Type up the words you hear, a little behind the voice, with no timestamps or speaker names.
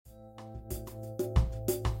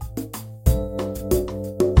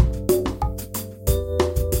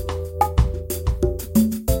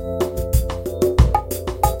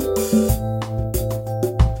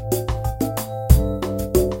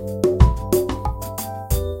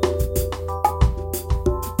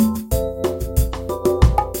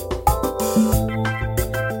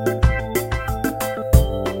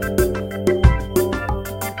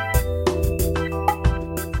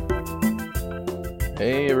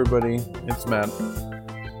everybody? It's Matt.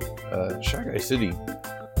 Shy Guy City,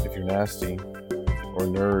 if you're nasty, or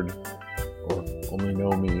nerd, or only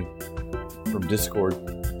know me from Discord.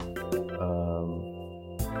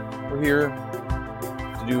 We're here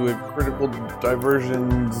to do a critical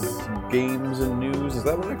diversions, games, and news. Is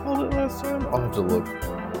that what I called it last time? I'll have to look.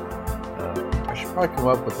 I should probably come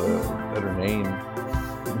up with a better name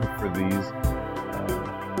for these.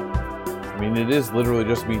 I mean, it is literally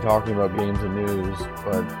just me talking about games and news,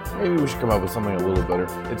 but maybe we should come up with something a little better.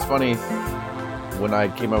 It's funny, when I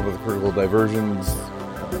came up with Critical Diversions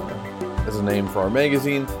as a name for our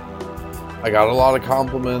magazine, I got a lot of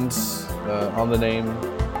compliments on the name,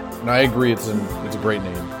 and I agree it's a great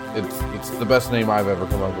name. It's the best name I've ever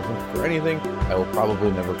come up with for anything. I will probably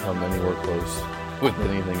never come anywhere close with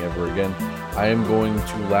anything ever again. I am going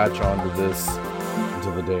to latch on to this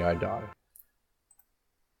until the day I die.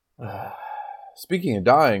 Speaking of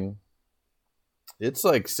dying, it's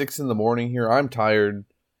like 6 a.m. here. I'm tired.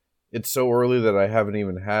 It's so early that I haven't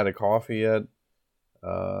even had a coffee yet.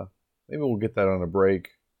 Maybe we'll get that on a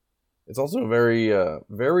break. It's also a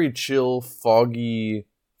very chill, foggy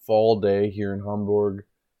fall day here in Hamburg.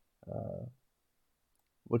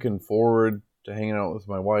 Looking forward to hanging out with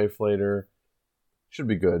my wife later. Should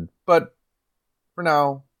be good. But for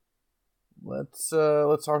now, let's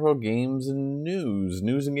talk about games and news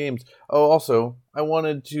and games. Oh, also, I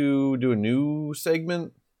wanted to do a new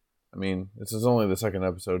segment. I mean, this is only the second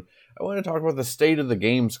episode. I want to talk about the state of the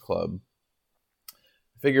games club.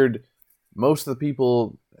 I figured most of the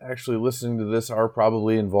people actually listening to this are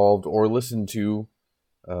probably involved or listen to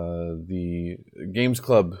the games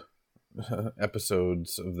club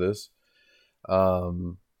episodes of this.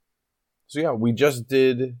 So yeah, we just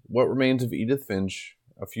did What Remains of Edith Finch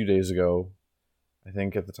a few days ago. I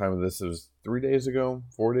think at the time of this it was 4 days ago.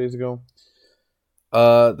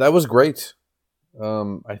 That was great.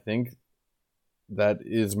 I think that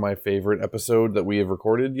is my favorite episode that we have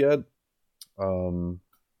recorded yet.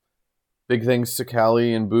 Big thanks to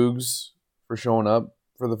Callie and Boogs for showing up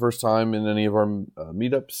for the first time in any of our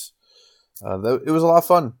meetups. It was a lot of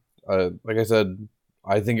fun. Like I said,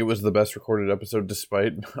 I think it was the best recorded episode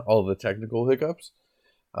despite all the technical hiccups.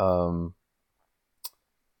 I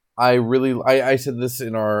said this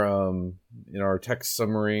in our text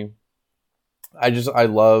summary. I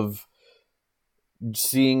love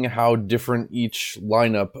seeing how different each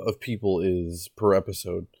lineup of people is per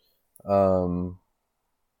episode.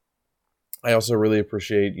 I also really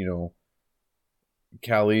appreciate,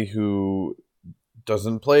 Callie, who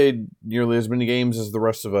doesn't play nearly as many games as the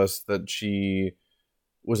rest of us, that she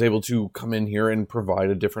was able to come in here and provide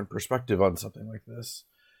a different perspective on something like this.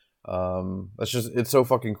 It's so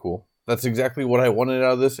fucking cool. That's exactly what I wanted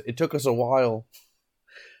out of this. It took us a while,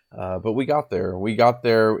 but we got there. We got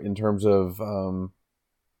there in terms of,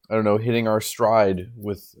 hitting our stride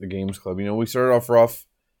with the games club. We started off rough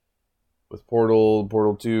with Portal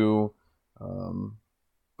 2,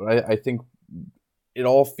 but I think it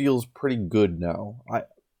all feels pretty good now.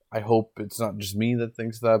 I hope it's not just me that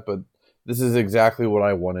thinks that, but this is exactly what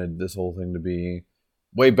I wanted this whole thing to be.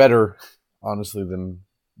 Way better, honestly, than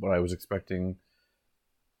what I was expecting.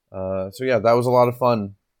 So yeah, that was a lot of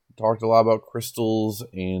fun. Talked a lot about crystals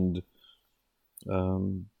and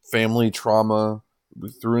family trauma. We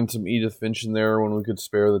threw in some Edith Finch in there when we could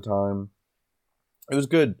spare the time. It was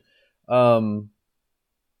good.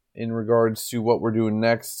 In regards to what we're doing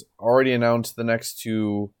next, already announced the next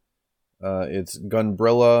two. It's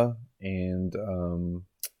Gunbrella and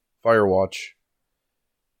Firewatch,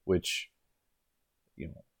 which,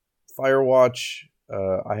 Firewatch,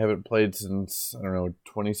 I haven't played since,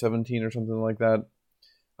 2017 or something like that.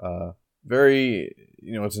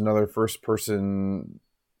 It's another first person.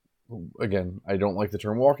 Again, I don't like the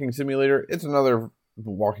term walking simulator. It's another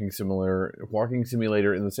walking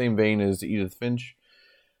simulator in the same vein as Edith Finch.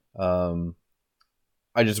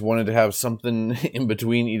 I just wanted to have something in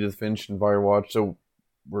between Edith Finch and Firewatch, so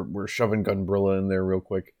we're shoving Gunbrella in there real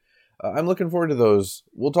quick. I'm looking forward to those.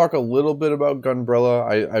 We'll talk a little bit about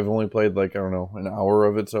Gunbrella. I've only played an hour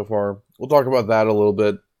of it so far. We'll talk about that a little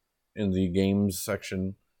bit in the games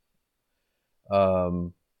section.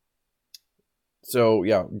 So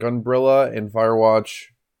yeah, Gunbrella and Firewatch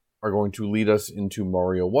are going to lead us into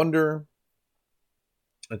Mario Wonder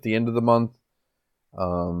at the end of the month.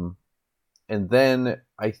 And then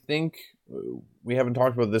I think we haven't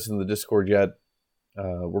talked about this in the Discord yet.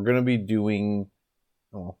 We're going to be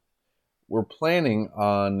we're planning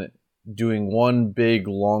on doing one big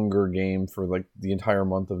longer game for the entire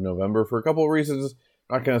month of November for a couple of reasons.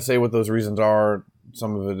 I'm not going to say what those reasons are.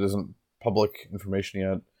 Some of it isn't public information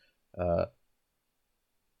yet.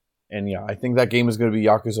 And yeah, I think that game is going to be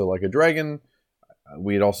Yakuza Like a Dragon.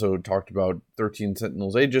 We had also talked about 13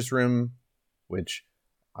 Sentinels Aegis Rim, which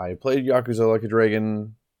I played Yakuza Like a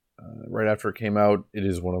Dragon right after it came out. It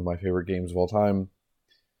is one of my favorite games of all time.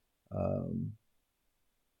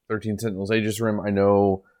 13 Sentinels Aegis Rim. I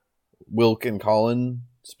know Wilk and Colin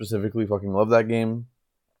specifically fucking love that game.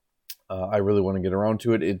 I really want to get around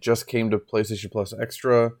to it. It just came to PlayStation Plus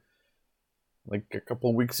Extra like a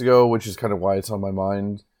couple weeks ago, which is kind of why it's on my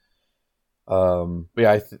mind. But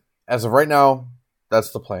yeah, as of right now,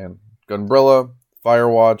 that's the plan. Gunbrella,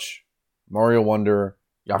 Firewatch, Mario Wonder,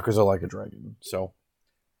 Yakuza Like a Dragon. So,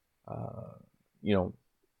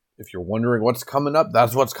 if you're wondering what's coming up,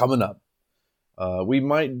 that's what's coming up. We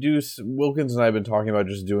might do, Wilkins and I have been talking about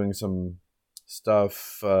just doing some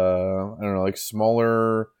stuff, I don't know, like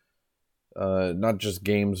smaller, not just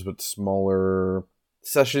games, but smaller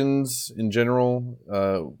sessions in general,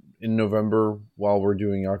 in November while we're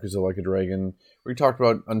doing Yakuza Like a Dragon. We talked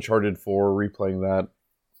about Uncharted 4, replaying that.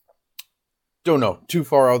 Don't know, too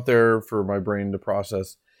far out there for my brain to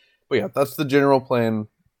process. But yeah, that's the general plan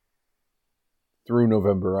through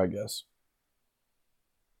November, I guess.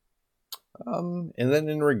 And then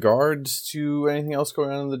in regards to anything else going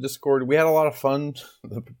on in the Discord, we had a lot of fun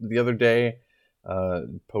the other day,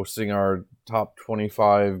 posting our top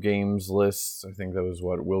 25 games lists. I think that was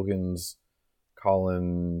Wilkins,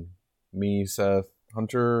 Colin, me, Seth,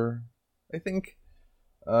 Hunter, I think.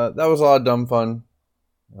 That was a lot of dumb fun.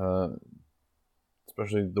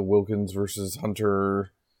 Especially the Wilkins versus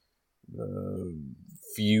Hunter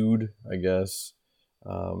feud, I guess.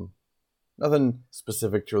 Nothing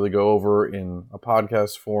specific to really go over in a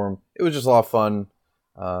podcast form. It was just a lot of fun.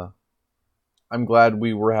 I'm glad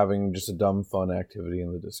we were having just a dumb fun activity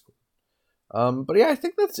in the Discord. But yeah, I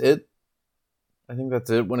think that's it. I think that's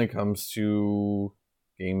it when it comes to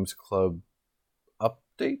Games Club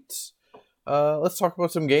updates. Let's talk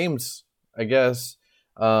about some games, I guess.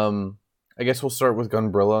 I guess we'll start with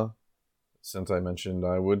Gunbrella, since I mentioned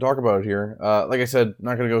I would talk about it here. Like I said,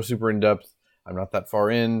 not going to go super in depth. I'm not that far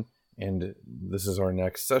in, and this is our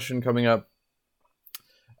next session coming up.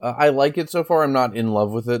 I like it so far. I'm not in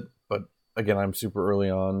love with it, but again, I'm super early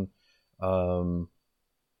on.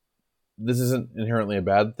 This isn't inherently a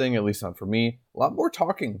bad thing, at least not for me. A lot more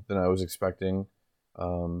talking than I was expecting.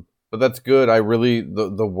 But that's good. I really,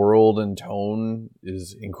 the world and tone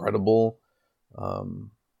is incredible.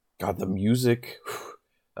 God, the music,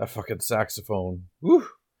 that fucking saxophone. Whew.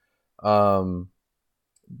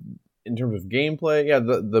 In terms of gameplay, yeah,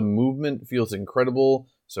 the movement feels incredible.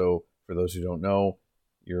 So for those who don't know,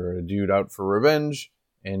 you're a dude out for revenge,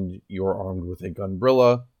 and you're armed with a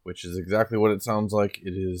gunbrella, which is exactly what it sounds like.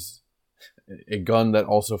 It is a gun that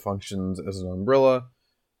also functions as an umbrella.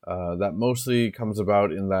 That mostly comes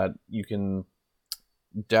about in that you can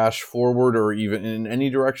dash forward or even in any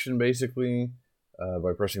direction, basically,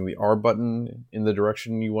 by pressing the R button in the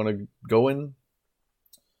direction you want to go in.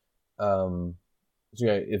 So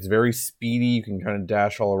yeah, it's very speedy. You can kind of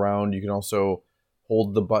dash all around. You can also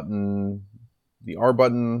hold the button, the R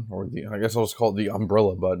button, or I guess I'll just call it the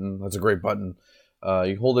umbrella button. That's a great button.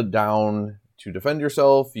 You hold it down to defend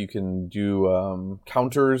yourself. You can do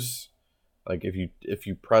counters. Like if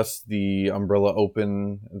you press the umbrella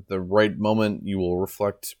open at the right moment, you will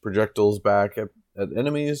reflect projectiles back at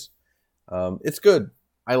enemies. It's good.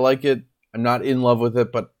 I like it. I'm not in love with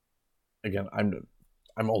it, but again, I'm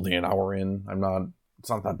only an hour in. It's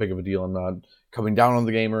not that big of a deal. I'm not coming down on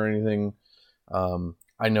the game or anything.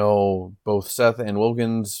 I know both Seth and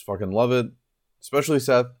Wilkins fucking love it, especially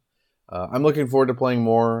Seth. I'm looking forward to playing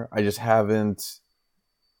more. I just haven't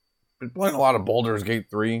been playing a lot of Baldur's Gate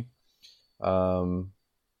 3,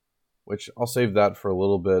 which I'll save that for a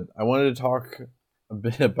little bit. I wanted to talk a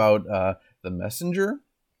bit about The Messenger.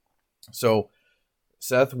 So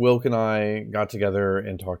Seth, Wilk, and I got together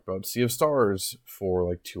and talked about Sea of Stars for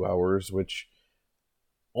like 2 hours, which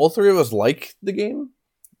all three of us like the game.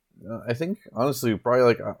 I think, honestly, probably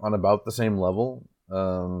like on about the same level.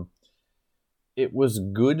 It was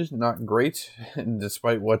good, not great,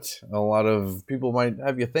 despite what a lot of people might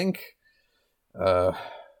have you think.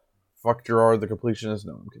 Fuck Gerard the Completionist.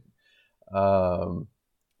 No, I'm kidding.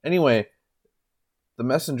 Anyway, The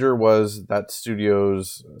Messenger was that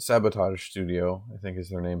studio's Sabotage Studio, I think is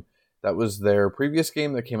their name. That was their previous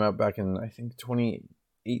game that came out back in, I think,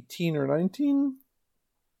 2018 or 19.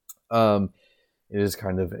 It is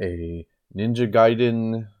kind of a Ninja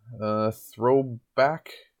Gaiden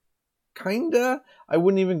throwback, kinda. I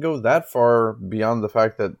wouldn't even go that far beyond the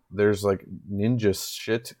fact that there's like ninja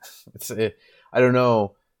shit. I don't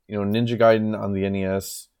know, Ninja Gaiden on the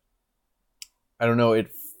NES. I don't know.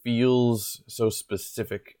 It feels so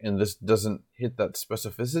specific, and this doesn't hit that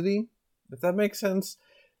specificity, if that makes sense.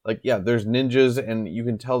 Like, yeah, there's ninjas, and you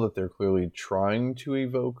can tell that they're clearly trying to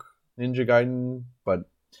evoke Ninja Gaiden, but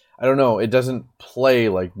I don't know, it doesn't play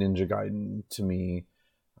like Ninja Gaiden to me.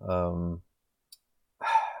 Um,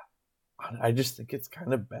 I just think it's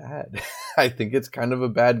kind of bad. I think it's kind of a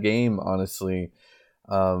bad game, honestly.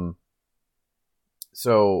 Um,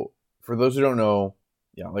 so, for those who don't know,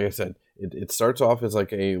 yeah, like I said, it starts off as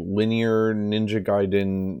like a linear Ninja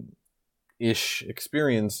Gaiden-ish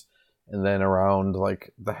experience, and then around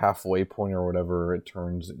like the halfway point or whatever, it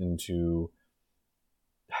turns into...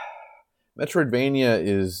 Metroidvania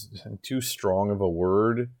is too strong of a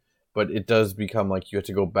word, but it does become like you have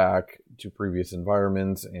to go back to previous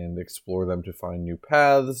environments and explore them to find new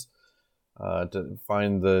paths, to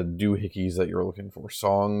find the doohickeys that you're looking for,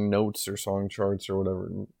 song notes or song charts or whatever.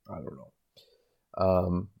 I don't know.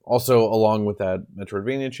 Also, along with that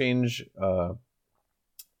Metroidvania change,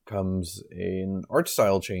 comes an art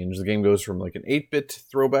style change. The game goes from like an 8-bit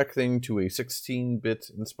throwback thing to a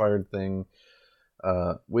 16-bit inspired thing,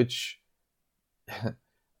 which...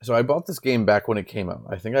 So I bought this game back when it came out.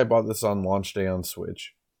 I think I bought this on launch day on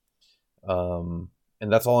Switch. And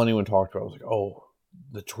that's all anyone talked about. I was like, oh,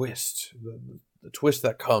 the twist. The twist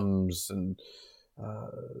that comes, and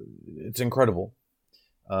it's incredible.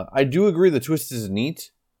 I do agree the twist is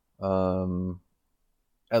neat. At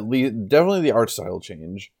least, definitely the art style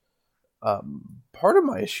change. Part of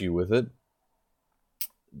my issue with it,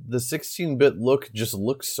 the 16-bit look just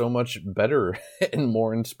looks so much better and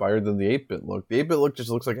more inspired than the 8-bit look. The 8-bit look just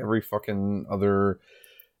looks like every fucking other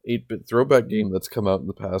 8-bit throwback game that's come out in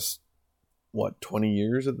the past, 20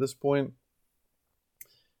 years at this point?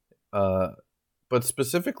 But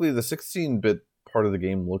specifically, the 16-bit part of the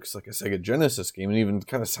game looks like a Sega Genesis game, and even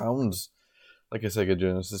kind of sounds like a Sega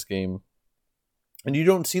Genesis game. And you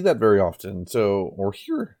don't see that very often, or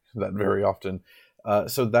hear that very often.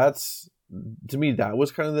 So that's... To me, that was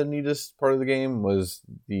kind of the neatest part of the game, was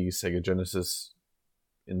the Sega Genesis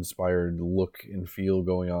inspired look and feel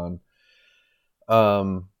going on.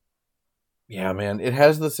 Yeah, man, it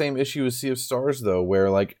has the same issue as Sea of Stars, though, where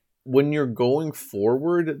like when you're going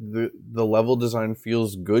forward, the level design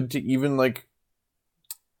feels good to even like...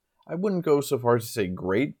 I wouldn't go so far as to say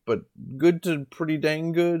great, but good to pretty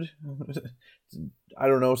dang good. I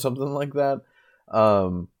don't know, something like that.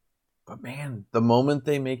 But man, the moment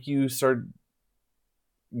they make you start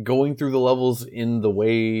going through the levels in the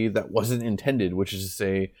way that wasn't intended, which is to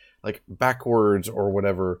say, like backwards or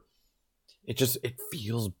whatever, it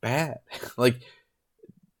feels bad. Like,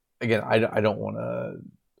 again, I don't want to...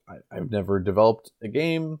 I've never developed a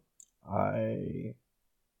game. I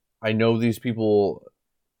know these people,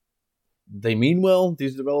 they mean well,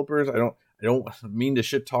 these developers. I don't mean to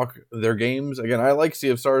shit talk their games. Again, I like Sea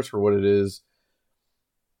of Stars for what it is.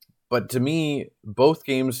 But to me, both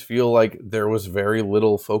games feel like there was very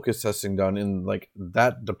little focus testing done in like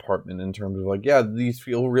that department, in terms of like, yeah, these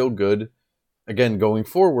feel real good, again, going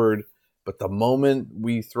forward. But the moment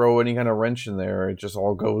we throw any kind of wrench in there, it just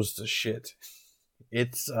all goes to shit.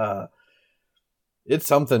 It's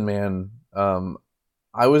something, man.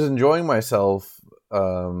 I was enjoying myself.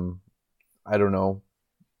 I don't know,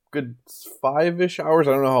 good 5-ish hours.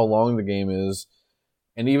 I don't know how long the game is.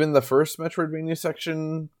 And even the first Metroidvania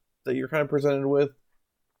section that you're kind of presented with,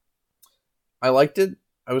 I liked it.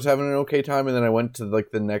 I was having an okay time, and then I went to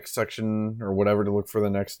like the next section or whatever to look for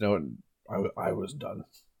the next note. I was done.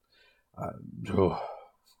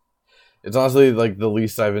 It's honestly like the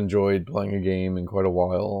least I've enjoyed playing a game in quite a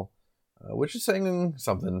while, which is saying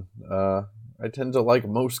something. I tend to like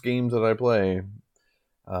most games that I play.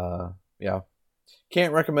 Yeah,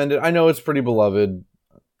 can't recommend it. I know it's pretty beloved.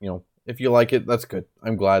 If you like it, that's good.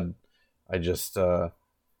 I'm glad. I just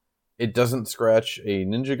it doesn't scratch a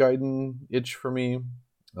Ninja Gaiden itch for me.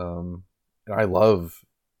 And I love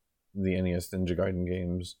the NES Ninja Gaiden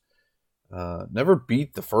games. Never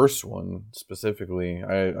beat the first one specifically.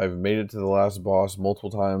 I've made it to the last boss multiple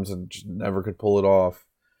times and just never could pull it off.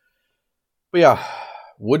 But yeah,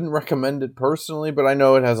 wouldn't recommend it personally, but I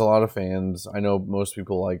know it has a lot of fans. I know most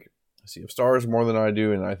people like Sea of Stars more than I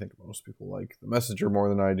do, and I think most people like The Messenger more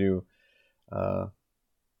than I do. Yeah,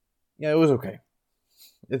 it was okay.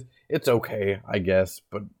 It's okay, I guess,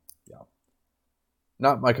 but yeah,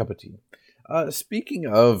 not my cup of tea. Speaking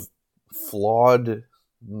of flawed,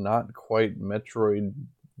 not quite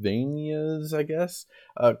Metroidvanias, I guess,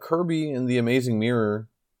 Kirby and the Amazing Mirror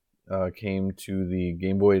came to the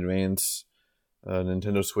Game Boy Advance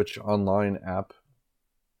Nintendo Switch Online app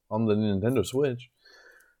on the Nintendo Switch,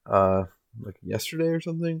 like yesterday or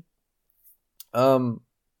something.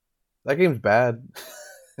 That game's bad.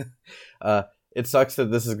 It sucks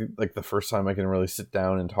that this is like the first time I can really sit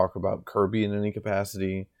down and talk about Kirby in any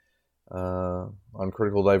capacity on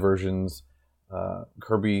Critical Diversions.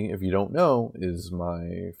 Kirby, if you don't know, is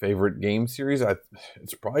my favorite game series.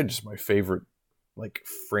 It's probably just my favorite like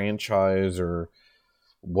franchise or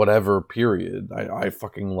whatever, period. I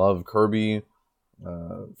fucking love Kirby.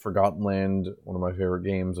 Forgotten Land, one of my favorite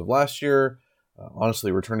games of last year.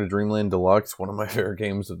 Honestly, Return to Dreamland Deluxe, one of my favorite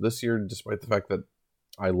games of this year, despite the fact that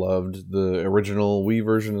I loved the original Wii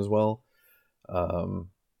version as well.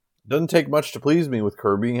 Doesn't take much to please me with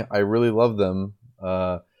Kirby. I really love them.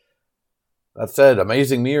 That said,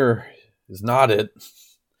 Amazing Mirror is not it.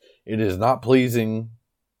 It is not pleasing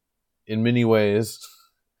in many ways.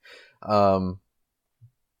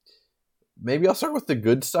 Maybe I'll start with the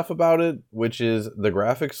good stuff about it, which is the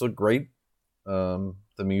graphics look great. The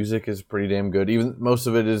music is pretty damn good. Even most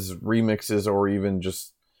of it is remixes or even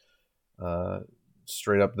just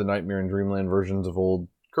straight up the Nightmare and Dreamland versions of old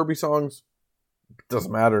Kirby songs.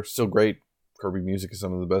 Doesn't matter, still great. Kirby music is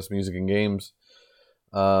some of the best music in games.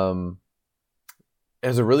 It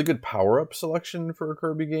has a really good power-up selection for a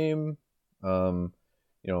Kirby game.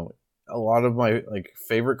 A lot of my like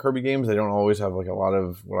favorite Kirby games, they don't always have like a lot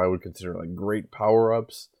of what I would consider like great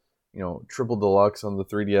power-ups. Triple Deluxe on the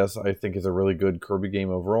 3DS I think is a really good Kirby game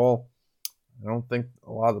overall. I don't think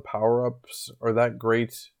a lot of the power-ups are that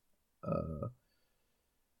great.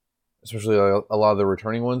 Especially a lot of the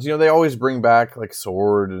returning ones. They always bring back like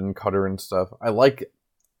Sword and Cutter and stuff. I like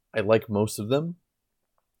most of them.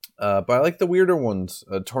 But I like the weirder ones.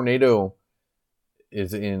 Tornado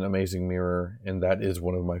is in Amazing Mirror, and that is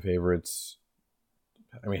one of my favorites.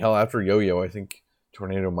 I mean, hell, after Yo-Yo, I think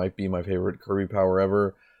Tornado might be my favorite Kirby power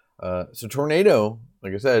ever. So Tornado,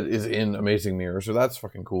 like I said, is in Amazing Mirror, so that's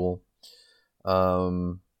fucking cool.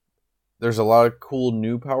 There's a lot of cool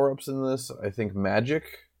new power-ups in this. I think Magic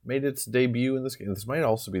made its debut in this game. This might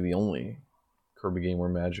also be the only Kirby game where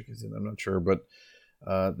Magic is in. I'm not sure, but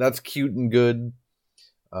that's cute and good.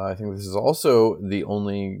 I think this is also the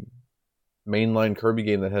only mainline Kirby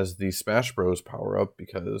game that has the Smash Bros. Power-up,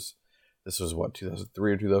 because this was,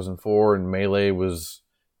 2003 or 2004, and Melee was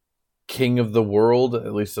king of the world,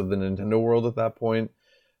 at least of the Nintendo world at that point.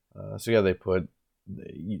 So yeah, they put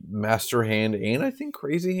Master Hand and I think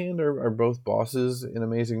Crazy Hand are both bosses in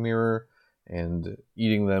Amazing Mirror, and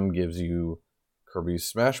eating them gives you Kirby's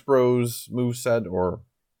Smash Bros. Moveset, or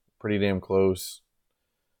pretty damn close.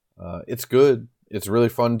 It's good. It's really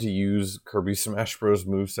fun to use Kirby's Smash Bros.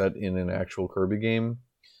 Moveset in an actual Kirby game.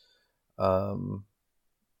 And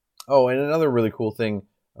another really cool thing,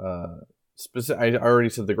 I already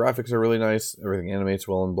said the graphics are really nice, everything animates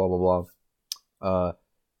well, and blah, blah, blah.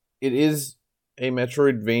 It is a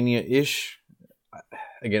Metroidvania-ish.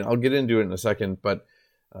 Again, I'll get into it in a second, but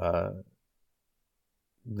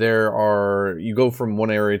you go from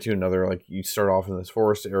one area to another, like you start off in this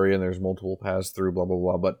forest area and there's multiple paths through, blah, blah,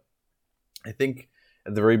 blah, but I think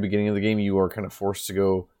at the very beginning of the game you are kind of forced to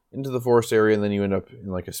go into the forest area, and then you end up in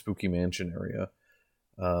like a spooky mansion area.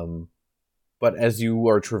 But as you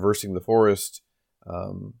are traversing the forest,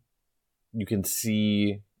 you can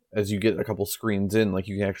see, as you get a couple screens in, like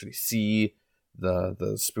you can actually see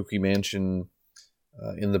the spooky mansion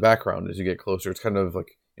in the background as you get closer. It's kind of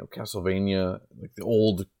like Castlevania, like the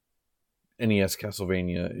old NES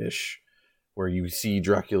Castlevania-ish, where you see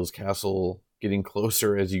Dracula's castle getting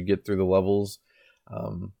closer as you get through the levels.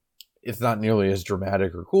 It's not nearly as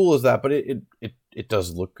dramatic or cool as that, but it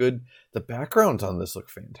does look good. The backgrounds on this look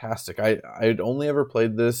fantastic. I'd only ever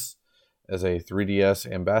played this as a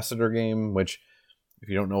 3DS Ambassador game, which, if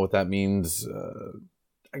you don't know what that means,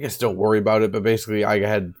 I guess don't worry about it, but basically I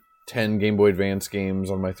had 10 Game Boy Advance games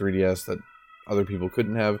on my 3DS that other people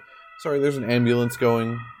couldn't have. Sorry, there's an ambulance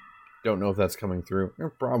going. Don't know if that's coming through.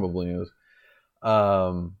 It probably is.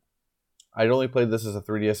 I'd only played this as a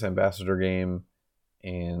 3DS Ambassador game,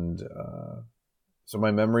 and so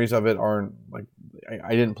my memories of it aren't like,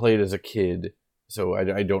 I didn't play it as a kid, so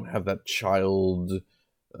I don't have that child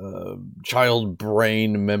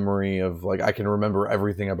brain memory of like I can remember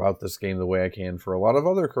everything about this game the way I can for a lot of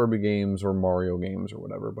other Kirby games or Mario games or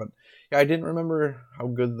whatever. But yeah, I didn't remember how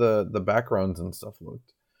good the backgrounds and stuff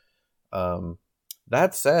looked.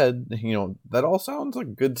 That said, that all sounds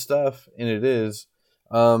like good stuff, and it is.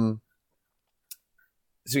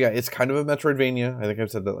 So yeah, it's kind of a Metroidvania. I think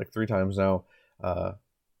I've said that like 3 times now.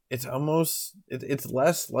 It's almost, it's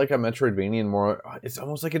less like a Metroidvania and more, it's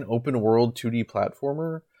almost like an open world 2D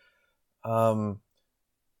platformer.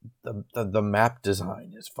 The map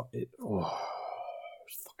design is fucking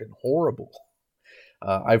horrible.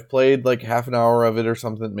 I've played like half an hour of it or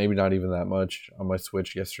something, maybe not even that much, on my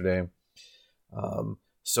Switch yesterday.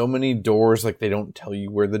 so many doors, like they don't tell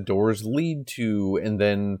you where the doors lead to, and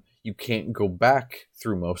then you can't go back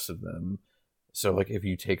through most of them. So like if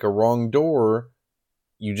you take a wrong door,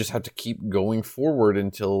 you just have to keep going forward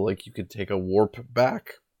until like you could take a warp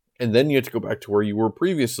back, and then you have to go back to where you were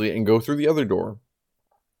previously and go through the other door.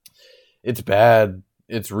 It's bad.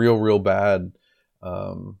 It's real bad.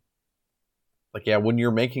 Like, yeah, when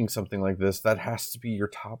you're making something like this, that has to be your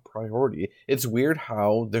top priority. It's weird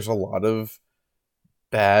how there's a lot of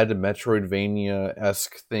bad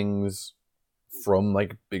Metroidvania-esque things from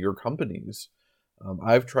like bigger companies.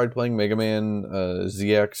 I've tried playing Mega Man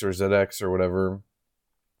ZX or ZX or whatever.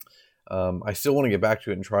 I still want to get back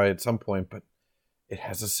to it and try it at some point, but it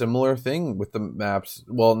has a similar thing with the maps.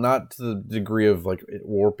 Well, not to the degree of like it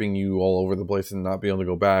warping you all over the place and not being able to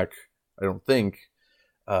go back, I don't think.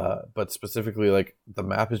 But specifically, like the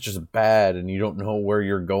map is just bad and you don't know where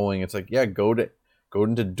you're going. It's like, yeah, go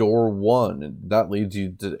into door 1 and that leads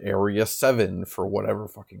you to area 7 for whatever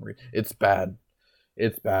fucking reason. It's bad.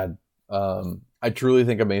 It's bad. I truly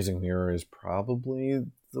think Amazing Mirror is probably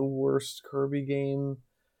the worst Kirby game.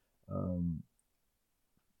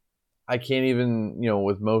 I can't even,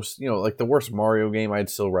 with most, like the worst Mario game, I'd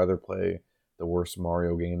still rather play the worst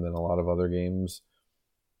Mario game than a lot of other games.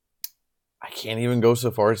 I can't even go so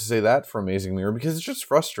far as to say that for Amazing Mirror because it's just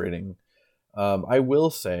frustrating. I will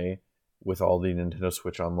say, with all the Nintendo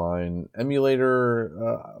Switch Online emulator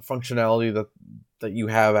functionality that you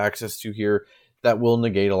have access to here, that will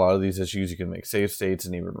negate a lot of these issues. You can make save states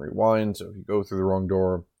and even rewind. So if you go through the wrong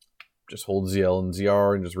door, just hold ZL and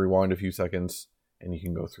ZR and just rewind a few seconds, and you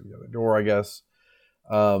can go through the other door, I guess.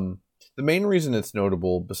 The main reason it's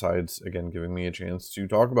notable, besides, again, giving me a chance to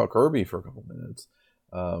talk about Kirby for a couple minutes,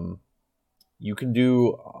 you can do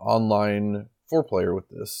online 4-player with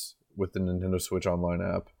this, with the Nintendo Switch Online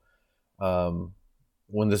app.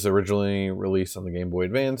 When this originally released on the Game Boy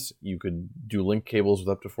Advance, you could do link cables with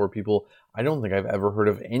up to 4 people. I don't think I've ever heard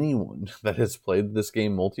of anyone that has played this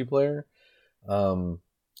game multiplayer.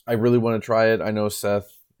 I really want to try it. I know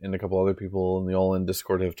Seth and a couple other people in the All In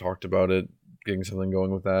Discord have talked about it, getting something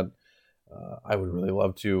going with that. I would really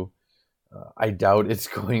love to. I doubt it's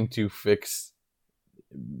going to fix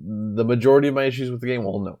the majority of my issues with the game.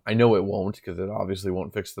 Well, no, I know it won't, because it obviously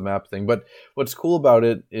won't fix the map thing. But what's cool about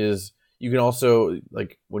it is you can also,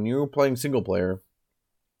 like, when you're playing single player,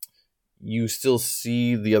 you still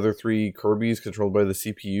see the other 3 Kirbys controlled by the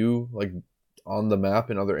CPU, like, on the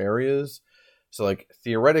map in other areas. So, like,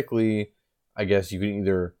 theoretically, I guess you can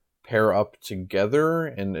either pair up together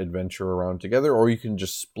and adventure around together, or you can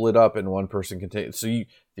just split up and one person can take. So,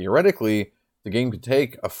 theoretically, the game could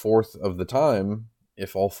take a fourth of the time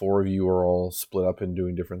if all 4 of you are all split up and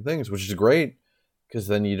doing different things, which is great, because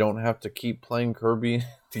then you don't have to keep playing Kirby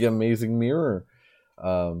the Amazing Mirror.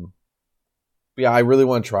 But yeah, I really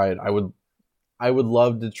want to try it. I would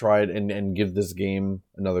love to try it and give this game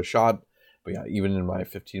another shot. But yeah, even in my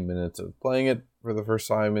 15 minutes of playing it for the first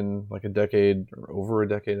time in like a decade, or over a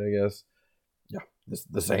decade, I guess, yeah,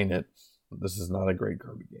 this ain't it. This is not a great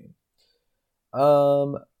Kirby game.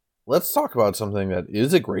 Let's talk about something that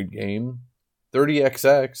is a great game,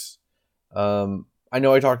 30XX. I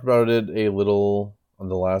know I talked about it a little on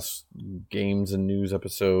the last games and news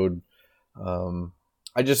episode.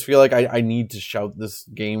 I just feel like I need to shout this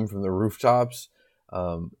game from the rooftops.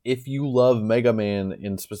 If you love Mega Man,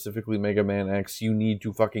 and specifically Mega Man X, you need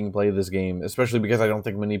to fucking play this game, especially because I don't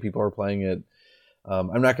think many people are playing it.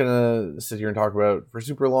 I'm not going to sit here and talk about it for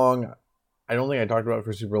super long. I don't think I talked about it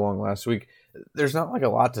for super long last week. There's not like a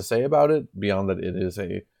lot to say about it, beyond that it is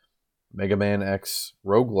a Mega Man X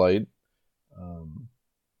roguelite.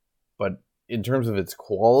 But in terms of its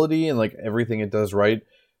quality and like everything it does right,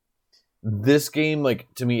 this game,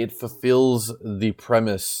 like, to me, it fulfills the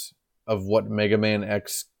premise of what Mega Man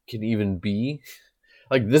X can even be.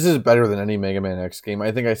 Like, this is better than any Mega Man X game.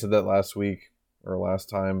 I think I said that last week or last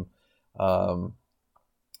time. But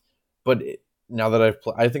now that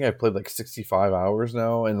I think I've played like 65 hours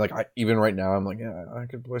now, and like even right now, I'm like, yeah, I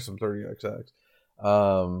could play some 30XX.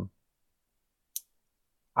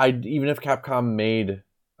 Even if Capcom made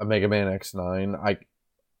a Mega Man X9,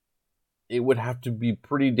 it would have to be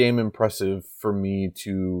pretty damn impressive for me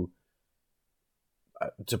to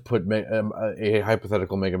put a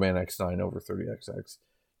hypothetical Mega Man X9 over 30XX.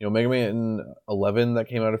 Mega Man 11 that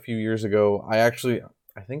came out a few years ago, I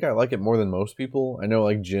think I like it more than most people. I know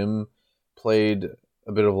like Jim played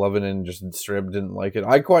a bit of 11 and just straight up didn't like it.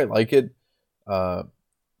 I quite like it.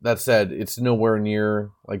 That said, it's nowhere near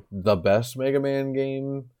like the best Mega Man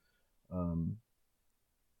game.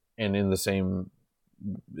 And in the same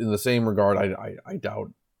regard, I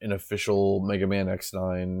doubt an official Mega Man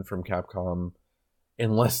X9 from Capcom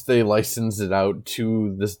unless they license it out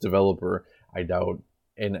to this developer, I doubt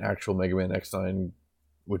an actual Mega Man X9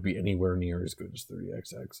 would be anywhere near as good as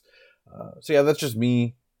 30XX. So yeah, that's just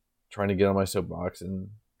me trying to get on my soapbox and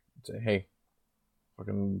say, hey,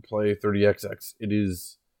 fucking play 30XX. It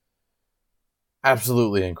is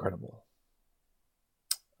absolutely incredible.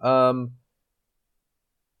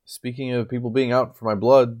 Speaking of people being out for my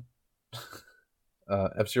blood,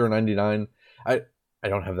 F-Zero 99, I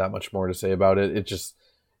don't have that much more to say about it.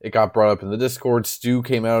 It got brought up in the Discord. Stu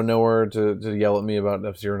came out of nowhere to yell at me about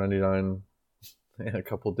F-Zero 99 a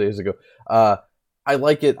couple of days ago. I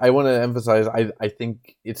like it. I want to emphasize, I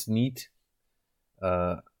think it's neat.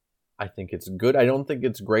 I think it's good. I don't think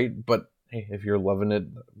it's great, but hey, if you're loving it,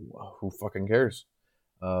 who fucking cares?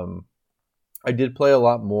 I did play a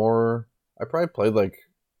lot more. I probably played like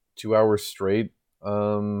 2 hours straight. I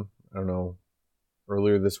don't know,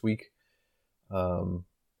 earlier this week.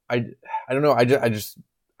 I don't know.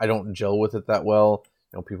 I don't gel with it that well.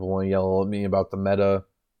 You know, people want to yell at me about the meta.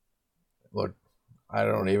 Look, I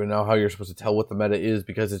don't even know how you're supposed to tell what the meta is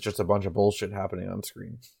because it's just a bunch of bullshit happening on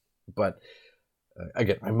screen. But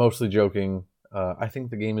again, I'm mostly joking. I think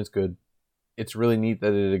the game is good. It's really neat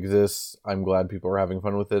that it exists. I'm glad people are having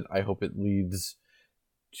fun with it. I hope it leads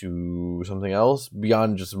to something else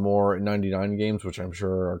beyond just more 99 games, which I'm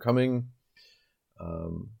sure are coming.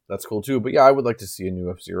 That's cool too. But yeah, I would like to see a new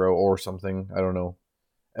F-Zero or something. I don't know.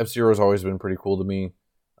 F-Zero has always been pretty cool to me.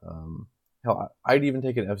 Hell, I'd even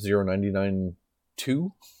take an F-Zero 99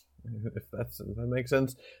 2, if that makes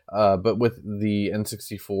sense. But with the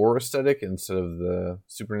N64 aesthetic instead of the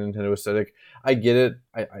Super Nintendo aesthetic. I get it.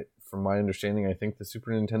 I from my understanding, I think the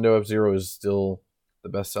Super Nintendo F-Zero is still the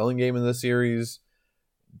best-selling game in the series.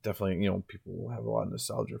 Definitely, you know, people have a lot of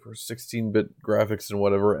nostalgia for 16-bit graphics and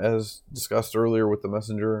whatever, as discussed earlier with the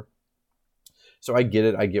Messenger. So I get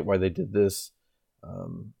it. I get why they did this.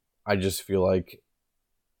 I just feel like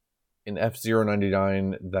in F-Zero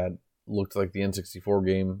 99 that looked like the N64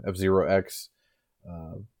 game, F-Zero X,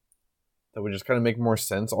 that would just kind of make more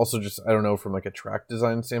sense. Also, just, I don't know, from like a track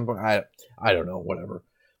design standpoint, I don't know, whatever.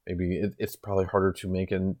 Maybe it's probably harder to make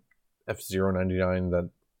an F-Zero 99 that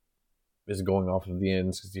is going off of the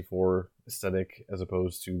N64 aesthetic as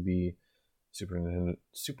opposed to the Super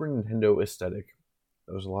Nintendo aesthetic.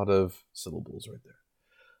 There was a lot of syllables right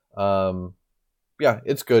there. Yeah,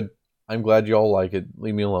 it's good. I'm glad you all like it.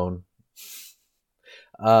 Leave me alone.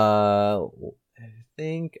 I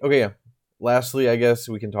think, okay, yeah. Lastly, I guess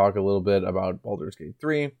we can talk a little bit about Baldur's Gate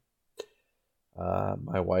 3.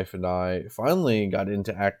 My wife and I finally got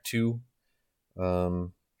into Act 2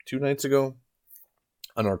 2 nights ago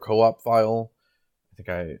on our co-op file. I think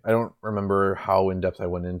I don't remember how in-depth I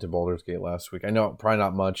went into Baldur's Gate last week. I know probably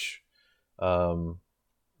not much.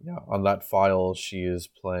 Yeah, on that file, she is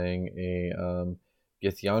playing a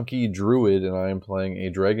Githyanki druid, and I am playing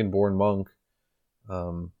a Dragonborn monk.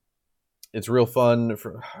 It's real fun.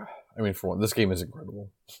 For one, this game is incredible.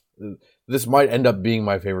 This might end up being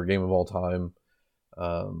my favorite game of all time.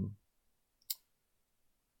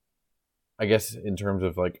 I guess in terms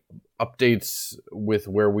of like updates with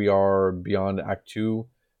where we are beyond Act 2,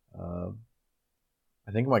 I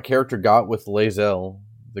think my character got with Lae'zel,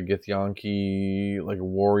 the Githyanki like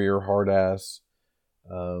warrior hard ass.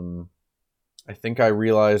 I think I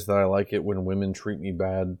realized that I like it when women treat me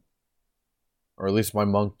bad, or at least my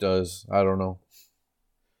monk does. I don't know.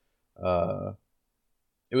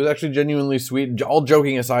 It was actually genuinely sweet. All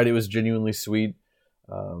joking aside, it was genuinely sweet.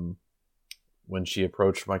 When she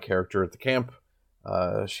approached my character at the camp,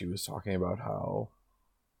 she was talking about how,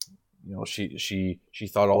 you know, she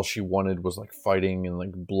thought all she wanted was like fighting and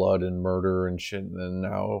like blood and murder and shit, and then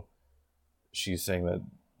now she's saying that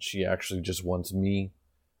she actually just wants me.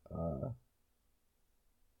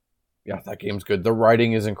 Yeah, that game's good. The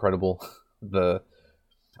writing is incredible. Okay,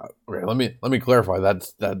 let me clarify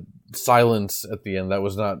that silence at the end. That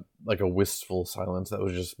was not like a wistful silence. That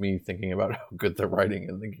was just me thinking about how good the writing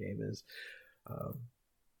in the game is.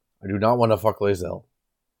 I do not want to fuck Lae'zel.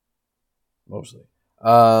 Mostly.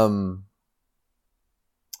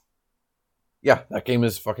 Yeah, that game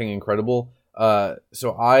is fucking incredible.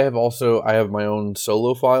 So I have my own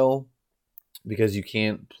solo file because you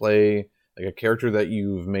can't play like a character that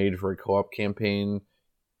you've made for a co-op campaign.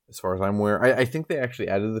 As far as I'm aware, I think they actually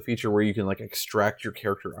added the feature where you can like extract your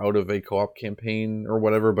character out of a co-op campaign or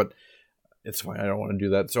whatever, but it's fine. I don't want to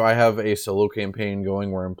do that. So I have a solo campaign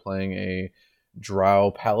going where I'm playing a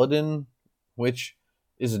Drow Paladin, which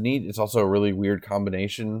is neat. It's also a really weird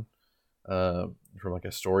combination from like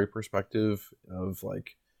a story perspective of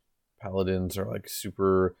like Paladins are like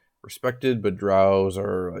super respected, but Drows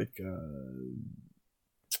are like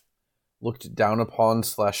looked down upon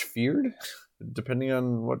 / feared, depending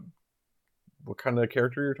on what kind of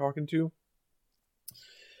character you're talking to.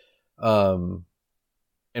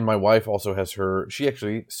 And my wife also has she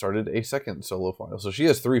actually started a second solo file. So she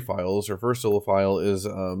has 3 files. Her first solo file is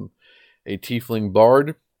a tiefling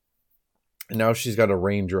bard. And now she's got a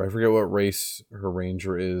ranger. I forget what race her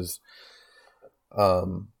ranger is.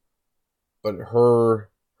 But her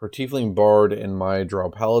tiefling bard and my drow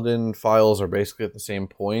paladin files are basically at the same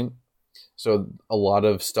point. So a lot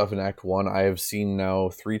of stuff in Act 1 I have seen now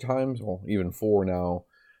 3 times. Well, even 4 now.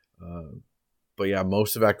 But yeah,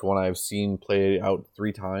 most of Act 1 I've seen play out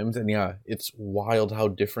 3 times. And yeah, it's wild how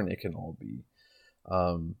different it can all be.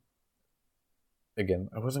 Again,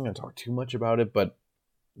 I wasn't going to talk too much about it, but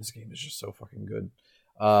this game is just so fucking good.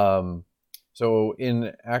 So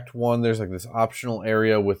in Act 1, there's like this optional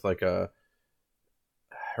area with like her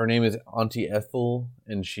name is Auntie Ethel,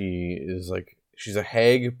 and she's a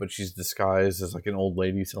hag, but she's disguised as like an old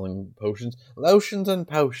lady selling potions. Lotions and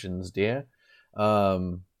potions, dear.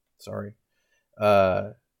 Sorry.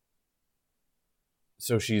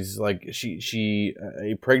 So she's like,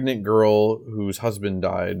 a pregnant girl whose husband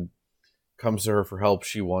died comes to her for help.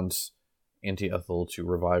 She wants Auntie Ethel to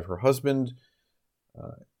revive her husband.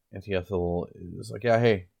 Auntie Ethel is like, yeah,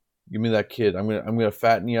 hey, give me that kid. I'm gonna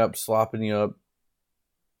fatten you up, slopping you up.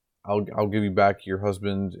 I'll give you back your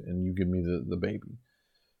husband, and you give me the baby.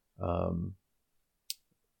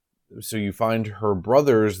 So you find her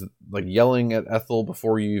brothers like yelling at Ethel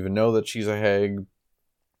before you even know that she's a hag.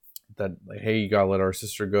 That like, hey, you gotta let our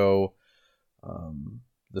sister go.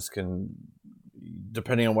 This can,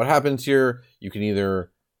 depending on what happens here, you can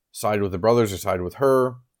either side with the brothers or side with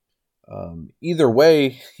her. Either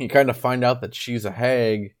way, you kind of find out that she's a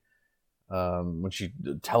hag when she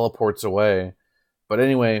teleports away. But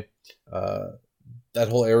anyway, that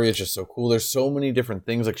whole area is just so cool. There's so many different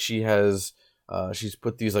things. Like she's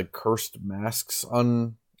put these like cursed masks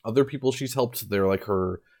on other people she's helped. They're like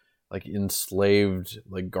her like enslaved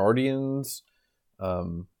like guardians.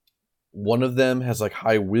 One of them has like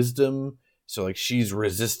high wisdom, so like she's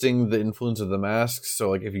resisting the influence of the masks. So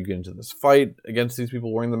like if you get into this fight against these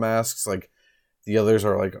people wearing the masks, like the others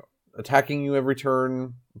are like attacking you every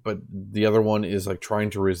turn, but the other one is like trying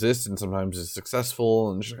to resist and sometimes is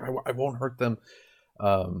successful, and she's like, I won't hurt them.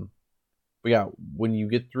 But yeah, when you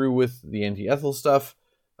get through with the Auntie Ethel stuff,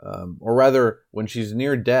 or rather when she's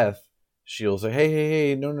near death, she'll say,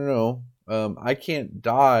 hey, no. I can't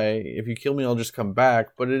die. If you kill me, I'll just come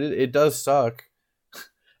back. But it does suck.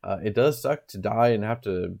 It does suck to die and have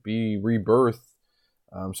to be rebirthed.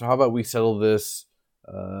 So how about we settle this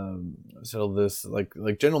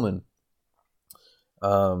like gentlemen.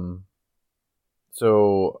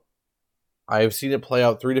 So I've seen it play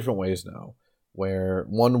out 3 different ways now. Where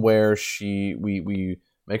we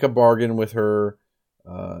make a bargain with her,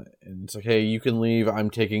 and it's like, hey, you can leave. I'm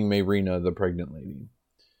taking Mayrina, the pregnant lady.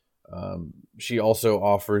 She also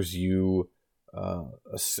offers you a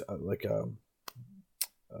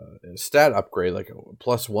stat upgrade, like a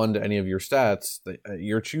 +1 to any of your stats that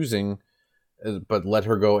you're choosing, but let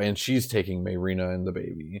her go, and she's taking Mayrina and the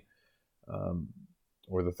baby.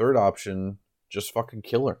 Or the third option, just fucking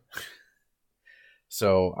kill her.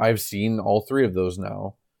 So I've seen all 3 of those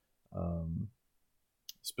now.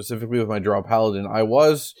 Specifically with my Drow Paladin,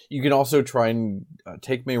 you can also try and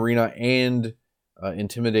take Mayrina and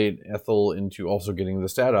intimidate Ethel into also getting the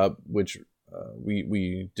stat up, which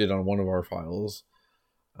we did on one of our files.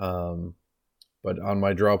 But on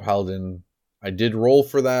my Drow Paladin, I did roll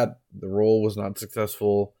for that. The roll was not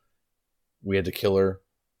successful. We had to kill her.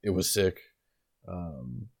 It was sick. But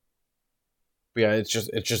yeah, it's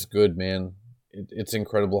just good, man. It's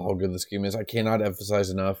incredible how good this game is. I cannot emphasize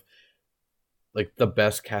enough, like, the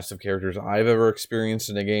best cast of characters I've ever experienced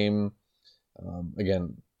in a game.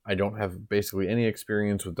 Again, I don't have basically any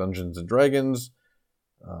experience with Dungeons and Dragons.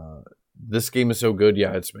 This game is so good,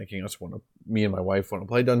 yeah, it's making me and my wife want to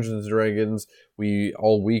play Dungeons and Dragons.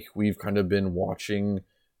 All week, we've kind of been watching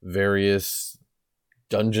various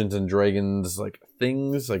Dungeons and Dragons, like,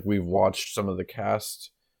 things. Like, we've watched some of the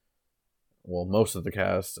cast, well, most of the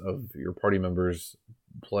cast of your party members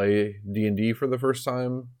play D&D for the first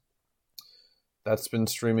time. That's been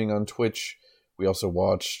streaming on Twitch. We also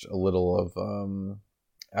watched a little of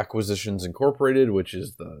Acquisitions Incorporated, which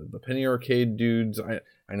is the Penny Arcade dudes. I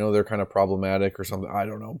know they're kind of problematic or something. I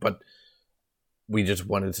don't know, but we just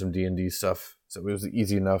wanted some D&D stuff, so it was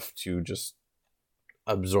easy enough to just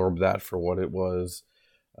absorb that for what it was.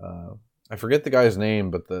 I forget the guy's name,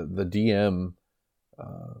 but the DM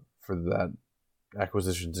for that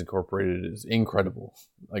Acquisitions Incorporated is incredible.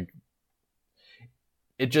 Like,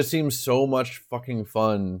 it just seems so much fucking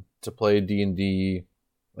fun to play D&D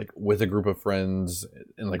like with a group of friends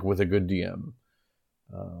and like with a good DM.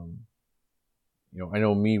 I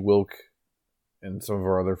know me, Wilk, and some of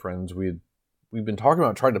our other friends, we've been talking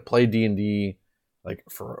about trying to play D&D like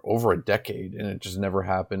for over a decade, and it just never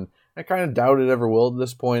happened. I kind of doubt it ever will at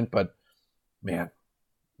this point, but man,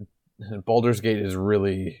 Baldur's Gate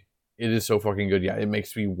is so fucking good. Yeah, it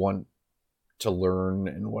makes me want to learn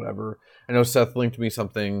and whatever. I know Seth linked me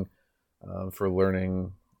something for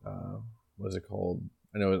learning. What's it called?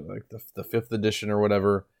 I know like the 5th edition or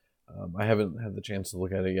whatever. I haven't had the chance to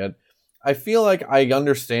look at it yet. I feel like I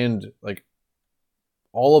understand like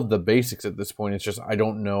all of the basics at this point. It's just I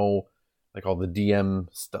don't know like all the DM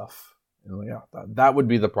stuff. And yeah, that would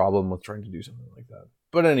be the problem with trying to do something like that.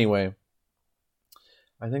 But anyway,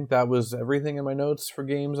 I think that was everything in my notes for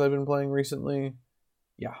games I've been playing recently.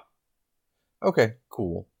 Yeah. Okay,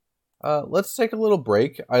 cool. Let's take a little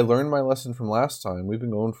break. I learned my lesson from last time. We've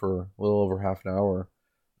been going for a little over half an hour.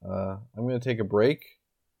 I'm going to take a break,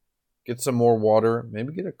 get some more water,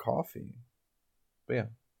 maybe get a coffee. But yeah,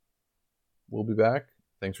 we'll be back.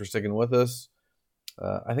 Thanks for sticking with us.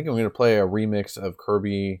 I think I'm going to play a remix of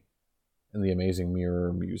Kirby and the Amazing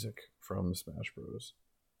Mirror music from Smash Bros.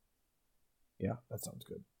 Yeah, that sounds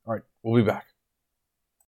good. All right, we'll be back.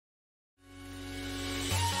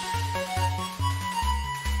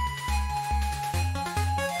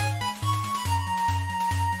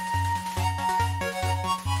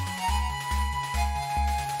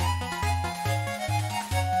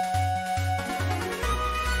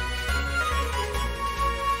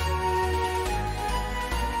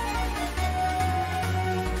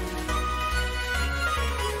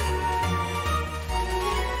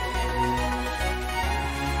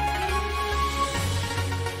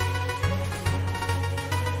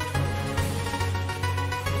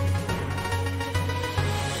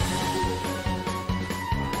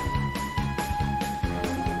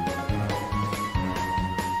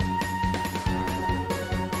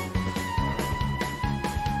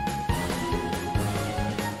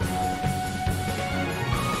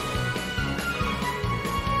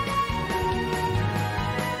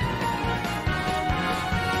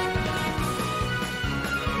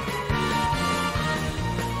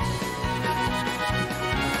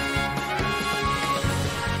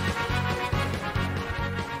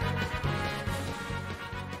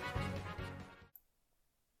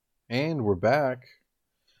 And we're back.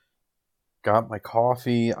 Got my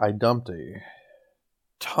coffee. I dumped a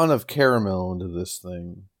ton of caramel into this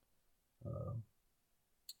thing.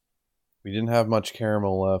 We didn't have much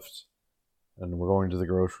caramel left, and we're going to the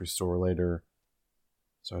grocery store later.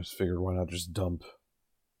 So I just figured, why not just dump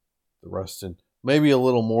the rest in? Maybe a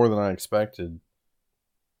little more than I expected.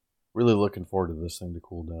 Really looking forward to this thing to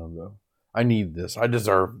cool down, though. I need this. I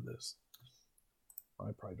deserve this.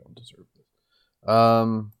 I probably don't deserve this.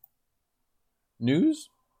 News?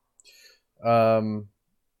 I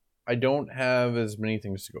don't have as many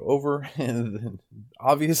things to go over.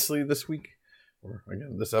 Obviously, this week, or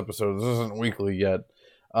again, this episode, this isn't weekly yet.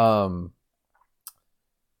 Don't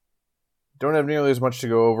have nearly as much to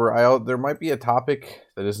go over. There might be a topic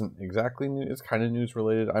that isn't exactly news. It's kind of news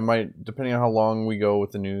related. I might, depending on how long we go with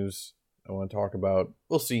the news I want to talk about.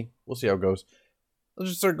 We'll see. We'll see how it goes. Let's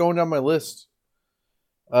just start going down my list.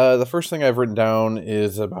 The first thing I've written down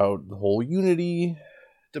is about the whole Unity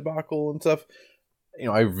debacle and stuff.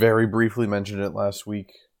 I very briefly mentioned it last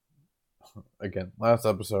week. Again, last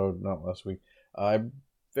episode, not last week. I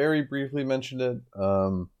very briefly mentioned it.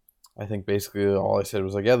 I think basically all I said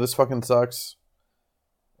was like, yeah, this fucking sucks.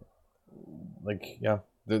 Like, yeah,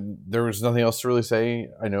 there was nothing else to really say.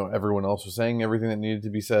 I know everyone else was saying everything that needed to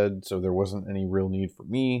be said, so there wasn't any real need for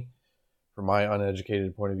me, from my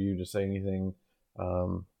uneducated point of view, to say anything.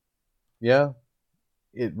 Yeah,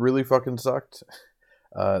 it really fucking sucked.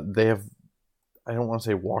 They have, I don't want to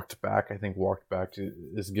say walked back. I think walked back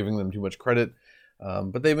is giving them too much credit.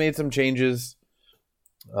 But they made some changes.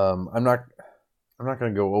 I'm not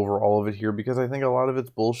going to go over all of it here because I think a lot of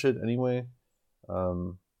it's bullshit anyway.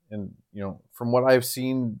 And from what I've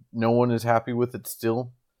seen, no one is happy with it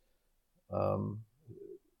still.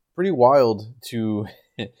 Pretty wild to,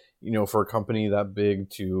 for a company that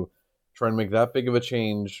big to try and make that big of a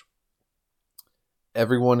change.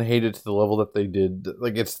 Everyone hated to the level that they did.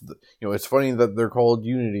 Like, it's funny that they're called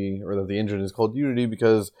Unity, or that the engine is called Unity,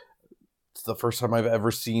 because it's the first time I've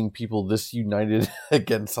ever seen people this united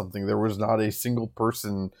against something. There was not a single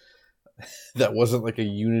person that wasn't like a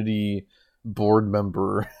Unity board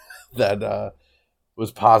member that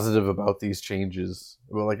was positive about these changes,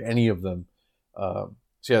 about like any of them. So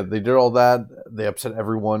yeah, they did all that. They upset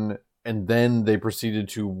everyone, and then they proceeded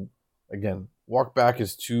to, again, Walk Back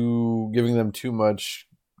is giving them too much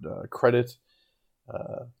credit,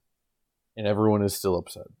 and everyone is still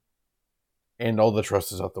upset. And all the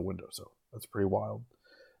trust is out the window, so that's pretty wild.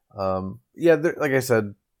 Like I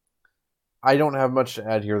said, I don't have much to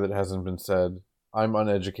add here that hasn't been said. I'm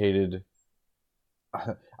uneducated.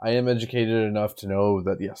 I am educated enough to know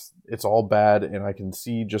that, yes, it's all bad, and I can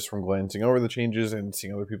see just from glancing over the changes and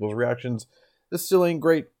seeing other people's reactions, this still ain't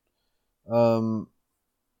great.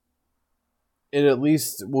 It at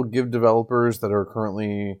least will give developers that are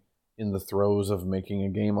currently in the throes of making a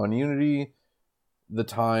game on Unity the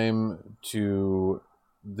time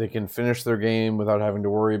they can finish their game without having to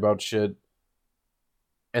worry about shit,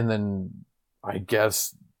 and then, I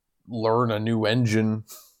guess, learn a new engine.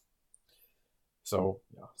 So,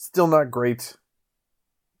 yeah, still not great.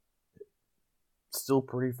 Still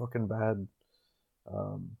pretty fucking bad.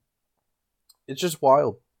 It's just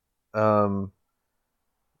wild.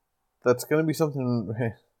 That's going to be something,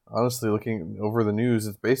 honestly, looking over the news,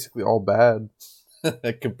 it's basically all bad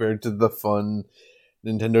compared to the fun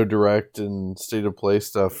Nintendo Direct and State of Play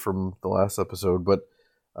stuff from the last episode. But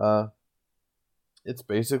it's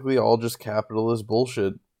basically all just capitalist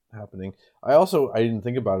bullshit happening. I didn't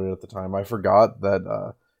think about it at the time. I forgot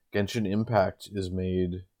that Genshin Impact is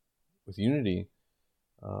made with Unity.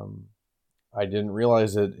 I didn't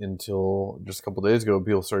realize it until just a couple days ago.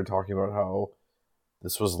 People started talking about how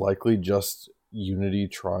this was likely just Unity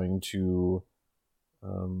trying to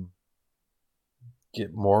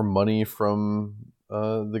get more money from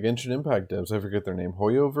the Genshin Impact devs. I forget their name.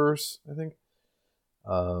 Hoyoverse, I think.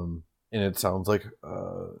 And it sounds like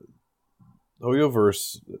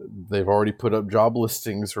Hoyoverse, they've already put up job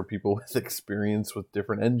listings for people with experience with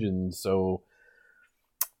different engines. So,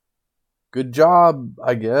 good job,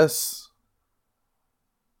 I guess.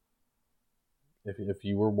 If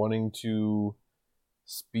you were wanting to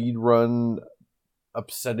speed run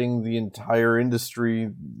upsetting the entire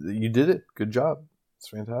industry, you did it. Good job. It's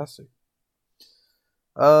fantastic.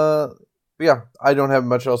 But yeah, I don't have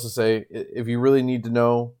much else to say. If you really need to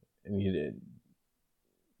know, and you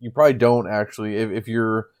probably don't actually, if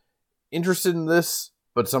you're interested in this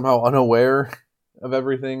but somehow unaware of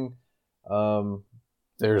everything,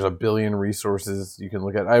 there's a billion resources you can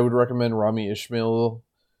look at. I would recommend Rami Ismail,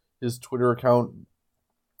 his Twitter account.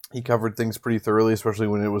 He covered things pretty thoroughly, especially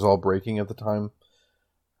when it was all breaking at the time.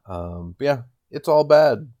 But yeah, it's all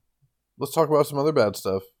bad. Let's talk about some other bad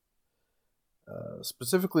stuff.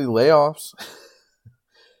 Specifically layoffs.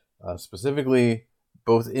 Specifically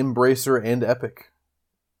both Embracer and Epic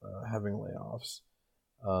having layoffs.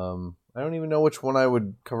 I don't even know which one I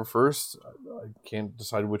would cover first. I can't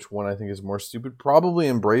decide which one I think is more stupid. Probably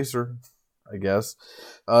Embracer, I guess.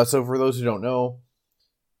 So for those who don't know,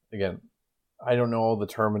 again, I don't know all the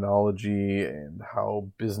terminology and how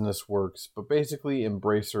business works, but basically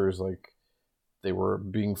Embracer is like they were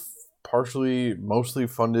being mostly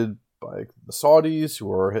funded by the Saudis,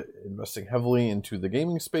 who are investing heavily into the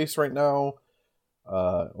gaming space right now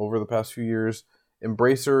over the past few years.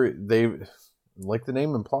 Embracer, like the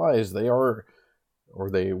name implies, they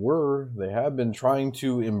have been trying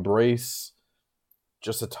to embrace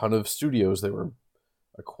just a ton of studios. They were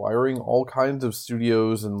acquiring all kinds of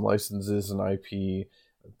studios and licenses and IP.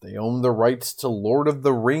 They own the rights to Lord of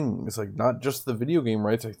the Rings, like not just the video game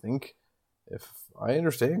rights. I think, if I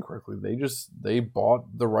understand correctly, they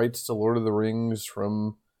bought the rights to Lord of the Rings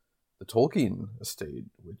from the Tolkien estate,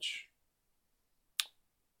 which,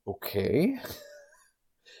 okay.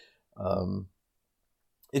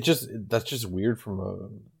 That's just weird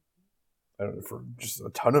for just a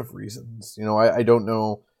ton of reasons. I don't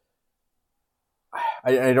know.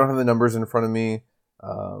 I don't have the numbers in front of me.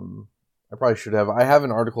 I probably should have. I have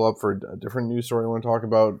an article up for a different news story I want to talk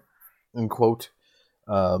about, in quote.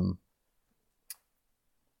 I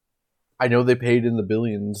know they paid in the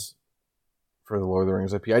billions for the Lord of the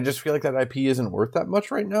Rings IP. I just feel like that IP isn't worth that much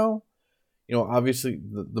right now. Obviously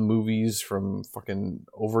the movies from fucking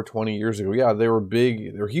over 20 years ago, yeah, they were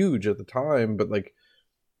big, they're huge at the time, but like,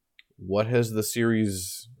 what has the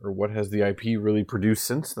series or what has the IP really produced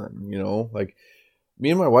since then? Like, me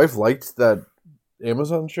and my wife liked that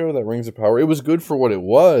Amazon show, that Rings of Power. It was good for what it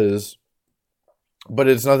was, but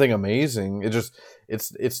it's nothing amazing.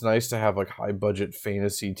 It's nice to have like high budget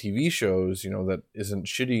fantasy TV shows, that isn't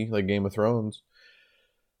shitty like Game of Thrones.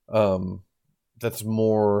 That's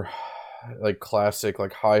more like classic,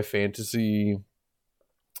 like high fantasy,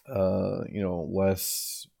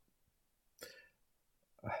 less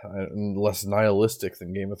nihilistic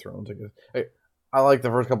than Game of Thrones, I guess. I like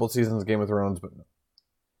the first couple of seasons of Game of Thrones, but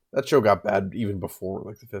that show got bad even before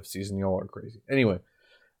like the 5th season. Y'all are crazy. Anyway,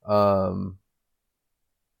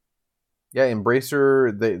 yeah,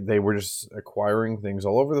 Embracer, they were just acquiring things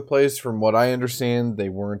all over the place. From what I understand, they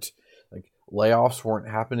weren't like layoffs weren't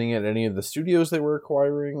happening at any of the studios they were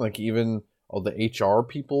acquiring. Like even all the HR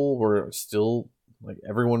people were still like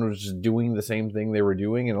everyone was just doing the same thing they were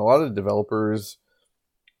doing, and a lot of developers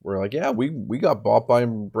were like, "Yeah, we got bought by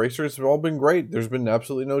Embracer. It's all been great. There's been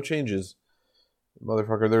absolutely no changes,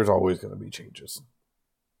 motherfucker. There's always going to be changes."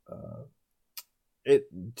 Uh, it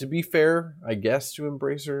to be fair, I guess to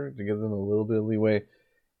Embracer to give them a little bit of leeway,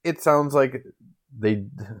 it sounds like they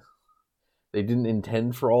they didn't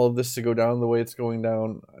intend for all of this to go down the way it's going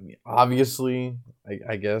down. I mean, obviously,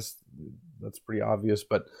 I guess that's pretty obvious,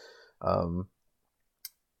 but um,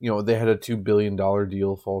 they had a $2 billion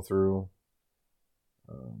deal fall through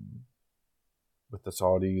with the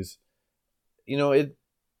Saudis. It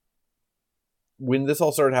when this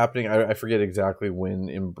all started happening, I forget exactly when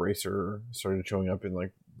Embracer started showing up in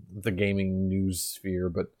like the gaming news sphere,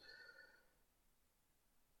 but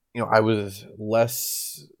I was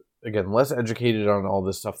less educated on all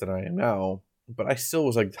this stuff than I am now. But I still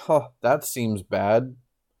was like, that seems bad.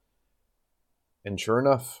 And sure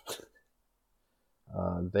enough,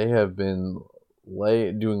 they have been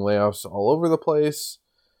doing layoffs all over the place.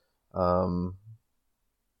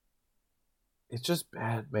 It's just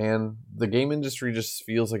bad, man. The game industry just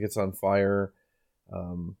feels like it's on fire.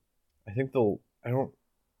 I think I don't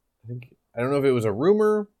know if it was a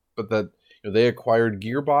rumor, but that they acquired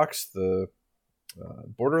Gearbox, the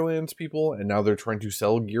Borderlands people, and now they're trying to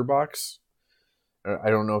sell Gearbox. I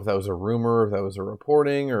don't know if that was a rumor, if that was a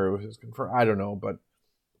reporting, or if it was confirmed. I don't know, but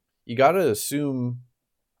you gotta assume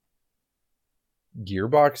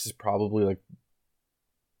Gearbox is probably like.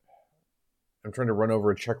 I'm trying to run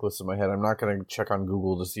over a checklist in my head. I'm not going to check on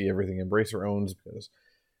Google to see everything Embracer owns because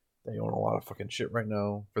they own a lot of fucking shit right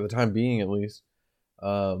now, for the time being at least.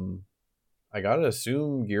 I gotta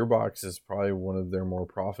assume Gearbox is probably one of their more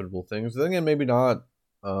profitable things. Then again, maybe not.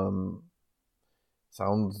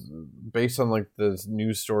 Sounds based on like the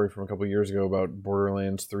news story from a couple years ago about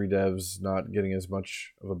Borderlands 3 devs not getting as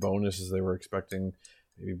much of a bonus as they were expecting.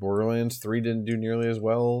 Maybe Borderlands 3 didn't do nearly as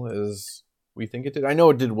well as we think it did. I know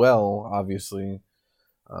it did well, obviously.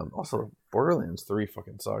 Also, Borderlands 3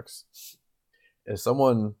 fucking sucks. As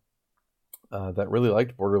someone that really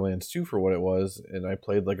liked Borderlands 2 for what it was, and I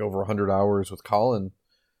played like over 100 hours with Colin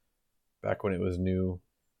back when it was new,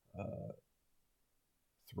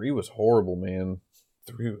 3 was horrible, man.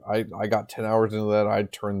 3, I got 10 hours into that, I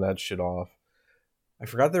turned that shit off. I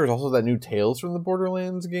forgot there was also that new Tales from the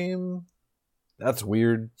Borderlands game. That's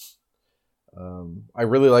weird. I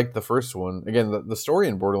really liked the first one. Again, the story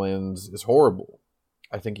in Borderlands is horrible.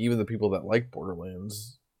 I think even the people that like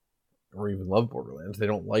Borderlands, or even love Borderlands, they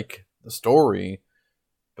don't like the story,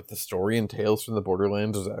 but the story in Tales from the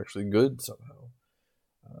Borderlands is actually good somehow.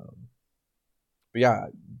 But yeah,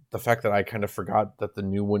 the fact that I kind of forgot that the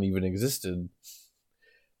new one even existed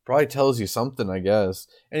probably tells you something, I guess.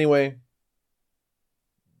 Anyway,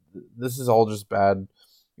 this is all just bad.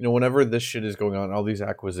 Whenever this shit is going on, all these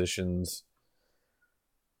acquisitions,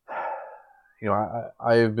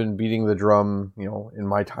 I have been beating the drum, in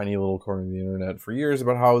my tiny little corner of the internet for years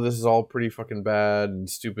about how this is all pretty fucking bad and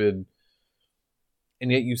stupid.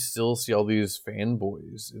 And yet you still see all these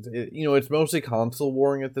fanboys. It's mostly console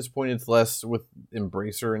warring at this point. It's less with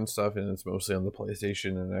Embracer and stuff, and it's mostly on the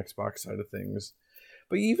PlayStation and Xbox side of things.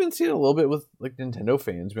 But you even see it a little bit with like Nintendo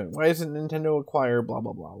fans. But why isn't Nintendo acquire blah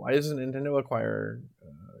blah blah? Why isn't Nintendo acquire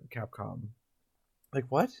Capcom? Like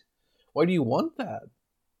what? Why do you want that?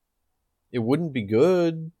 It wouldn't be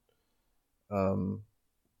good.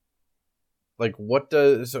 Like what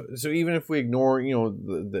does so even if we ignore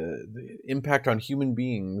the impact on human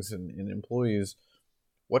beings and employees,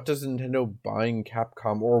 what does Nintendo buying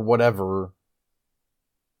Capcom or whatever,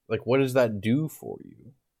 like what does that do for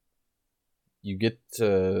you? You get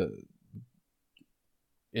to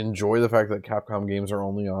enjoy the fact that Capcom games are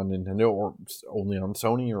only on Nintendo or only on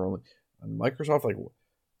Sony or only on Microsoft. Like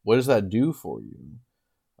what does that do for you?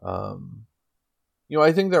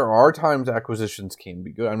 I think there are times acquisitions can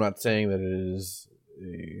be good. I'm not saying that it is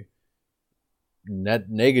a net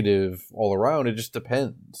negative all around. It just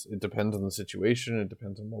depends. It depends on the situation. It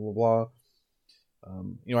depends on blah, blah,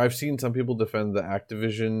 blah. I've seen some people defend the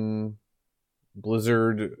Activision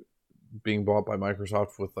Blizzard being bought by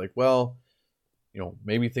Microsoft with like, well,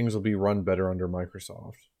 maybe things will be run better under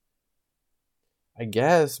Microsoft. I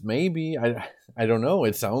guess, maybe. I don't know.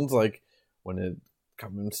 It sounds like when it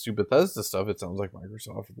comes to Bethesda stuff, it sounds like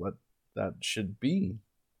Microsoft let that should be.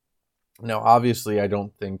 Now, obviously, I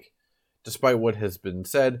don't think, despite what has been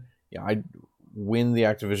said, when the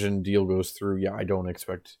Activision deal goes through, I don't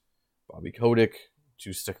expect Bobby Kotick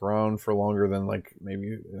to stick around for longer than like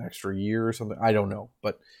maybe an extra year or something. I don't know,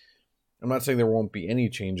 but I'm not saying there won't be any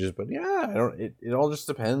changes. But yeah, I don't. It all just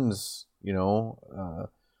depends, if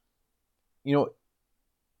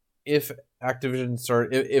if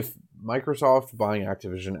Microsoft buying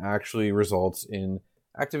Activision actually results in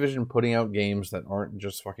Activision putting out games that aren't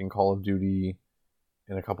just fucking Call of Duty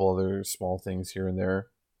and a couple other small things here and there,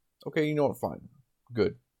 okay, you know what, fine,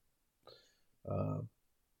 good.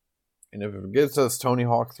 And if it gets us Tony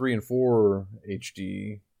Hawk 3 and 4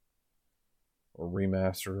 HD or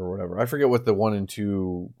remastered or whatever, I forget what the 1 and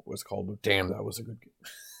 2 was called, but damn, that was a good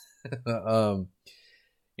game.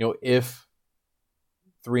 If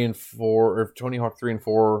 3 and 4, or if Tony Hawk 3 and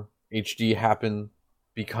 4 HD happen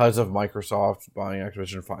because of Microsoft buying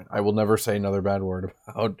Activision, fine. I will never say another bad word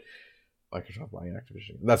about Microsoft buying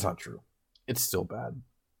Activision. That's not true. It's still bad.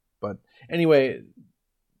 But anyway,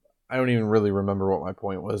 I don't even really remember what my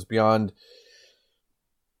point was beyond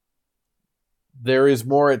there is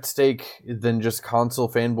more at stake than just console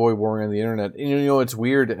fanboy warring on the internet. And it's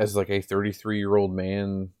weird as like a 33-year-old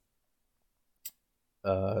man.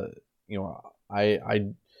 I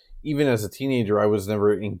even as a teenager, I was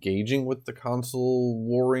never engaging with the console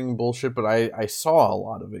warring bullshit, but I saw a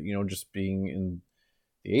lot of it, just being in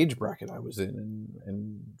the age bracket I was in,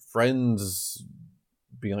 and friends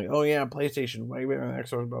being like, oh yeah, PlayStation, why are you on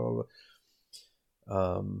Xbox, blah, blah,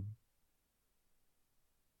 blah.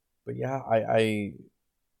 But yeah,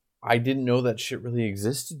 I didn't know that shit really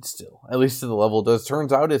existed still, at least to the level it does.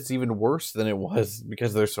 Turns out it's even worse than it was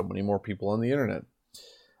because there's so many more people on the internet.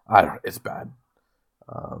 It's bad.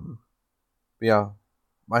 But yeah,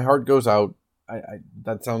 my heart goes out. I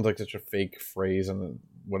that sounds like such a fake phrase, and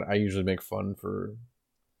what I usually make fun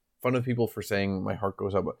of people for saying my heart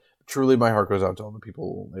goes out, but truly my heart goes out to all the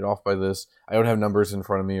people laid off by this. I don't have numbers in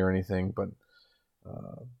front of me or anything, but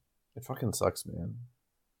it fucking sucks, man.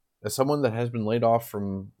 As someone that has been laid off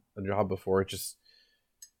from a job before,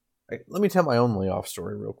 let me tell my own layoff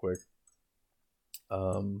story real quick.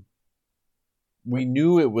 We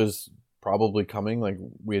knew it was probably coming, like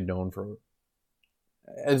we had known for,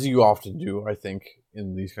 as you often do, I think,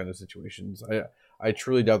 in these kind of situations. I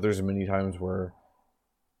truly doubt there's many times where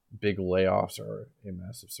big layoffs are a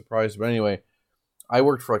massive surprise. But anyway, I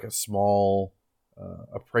worked for like a small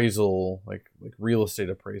appraisal, like real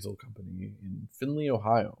estate appraisal company in Findlay,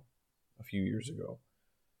 Ohio, a few years ago.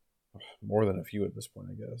 More than a few at this point,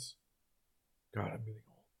 I guess. God, I'm getting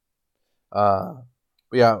old.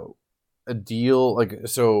 But yeah, a deal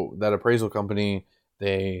so that appraisal company,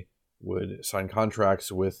 they would sign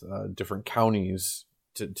contracts with different counties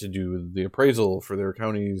to do the appraisal for their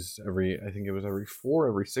counties every 6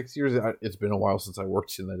 years. It's been a while since I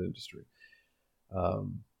worked in that industry.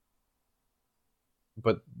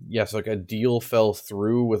 But yes, like a deal fell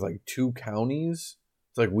through with like 2 counties.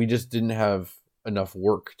 It's like we just didn't have enough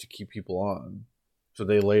work to keep people on. So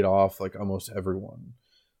they laid off like almost everyone.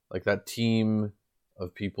 Like that team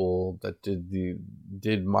of people that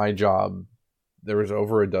did my job, there was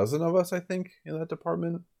over a dozen of us, I think, in that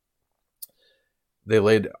department. They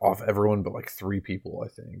laid off everyone but like 3 people, I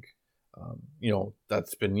think.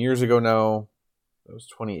 That's been years ago now. That was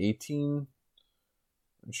 2018.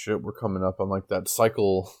 And shit, we're coming up on like that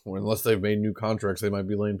cycle where unless they've made new contracts, they might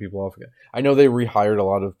be laying people off again. I know they rehired a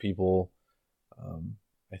lot of people.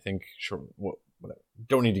 I think, sure,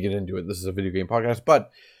 don't need to get into it. This is a video game podcast,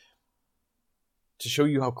 but to show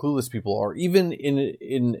you how clueless people are, even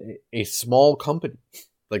in a small company,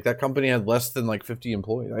 like that company had less than like 50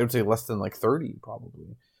 employees. I would say less than like 30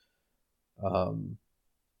 probably.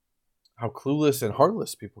 How clueless and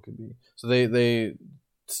heartless people can be. So they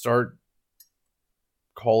start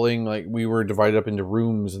calling, like we were divided up into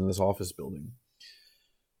rooms in this office building,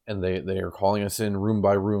 and they are calling us in room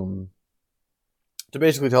by room to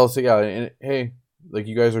basically tell us, hey, like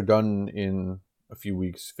you guys are done in a few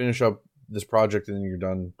weeks. Finish up this project and then you're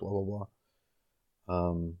done. Blah blah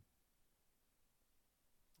blah.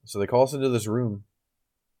 So they call us into this room,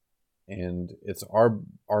 and it's our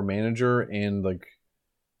manager and like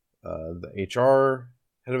the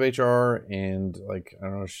head of HR, and like I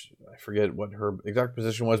don't know, I forget what her exact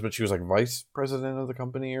position was, but she was like vice president of the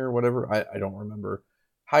company or whatever. I don't remember.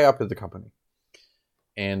 High up at the company,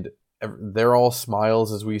 and they're all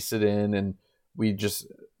smiles as we sit in, and we just,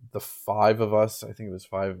 the 5 of us, I think it was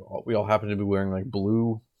 5, we all happened to be wearing like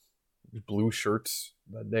blue shirts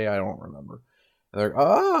that day. I don't remember. And they're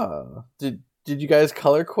did you guys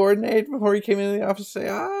color coordinate before you came into the office? Say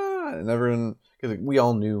and everyone, because we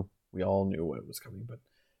all knew what was coming, but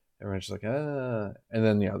everyone's just like and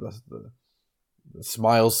then the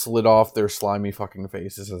smiles slid off their slimy fucking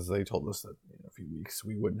faces as they told us that in a few weeks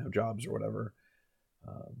we wouldn't have jobs or whatever.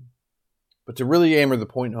 But to really hammer the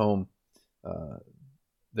point home,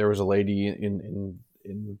 there was a lady in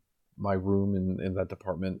my room in that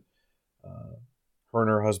department. Her and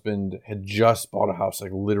her husband had just bought a house,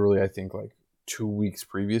 like literally, I think like 2 weeks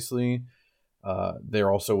previously. There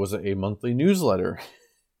also was a monthly newsletter,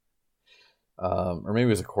 or maybe it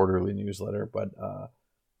was a quarterly newsletter, but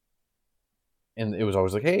and it was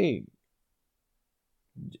always like, hey,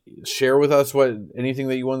 share with us anything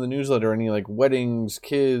that you want in the newsletter, any like weddings,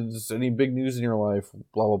 kids, any big news in your life,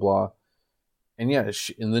 blah blah blah. And yeah,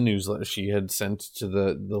 in the newsletter, she had sent to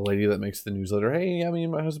the lady that makes the newsletter, hey, I mean,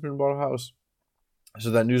 my husband bought a house. So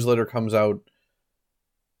that newsletter comes out,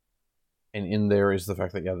 and in there is the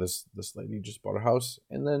fact that, yeah, this lady just bought a house.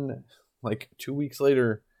 And then, like, 2 weeks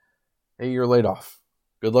later, hey, you're laid off.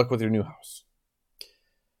 Good luck with your new house.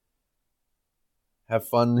 Have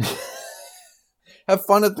fun. Have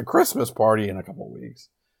fun at the Christmas party in a couple of weeks.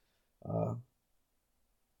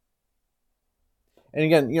 And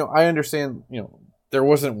again, I understand, there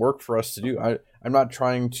wasn't work for us to do. I'm not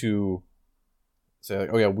trying to say, like,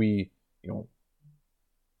 oh, yeah,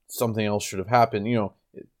 something else should have happened.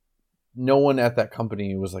 No one at that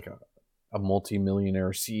company was like a multi-millionaire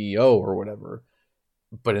CEO or whatever.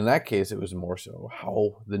 But in that case, it was more so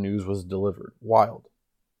how the news was delivered. Wild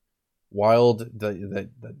that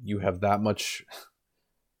you have that much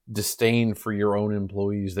disdain for your own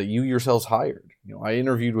employees that you yourselves hired. I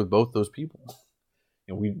interviewed with both those people.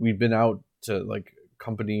 We'd been out to like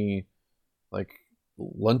company like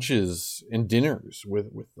lunches and dinners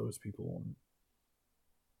with those people.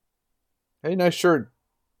 Hey, nice shirt.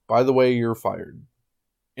 By the way, you're fired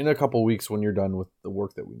in a couple weeks when you're done with the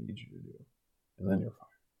work that we need you to do. And then you're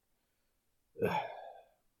fired.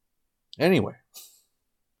 Anyway,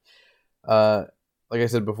 like I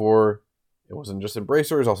said before, it wasn't just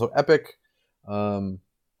Embracer, it was also Epic.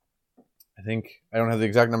 I think, I don't have the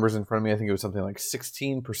exact numbers in front of me. I think it was something like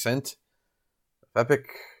 16% of Epic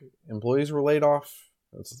employees were laid off.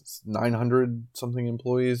 That's 900 something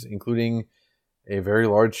employees, including a very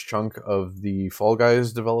large chunk of the Fall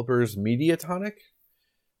Guys developers, Mediatonic,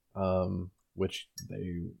 which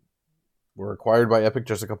they were acquired by Epic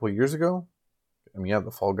just a couple of years ago. I mean, yeah, the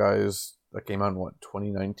Fall Guys that came out in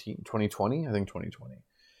 2020? I think 2020.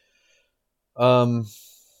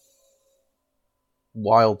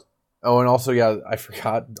 Wild. Oh, and also, yeah, I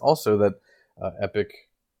forgot also that Epic,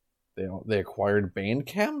 they acquired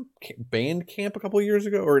Bandcamp a couple of years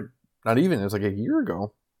ago, or not even, it was like a year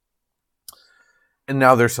ago. And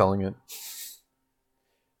now they're selling it.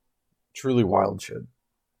 Truly wild shit.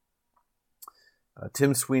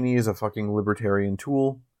 Tim Sweeney is a fucking libertarian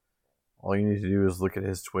tool. All you need to do is look at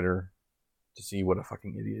his Twitter to see what a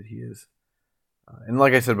fucking idiot he is. And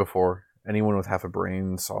like I said before, anyone with half a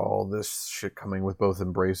brain saw all this shit coming with both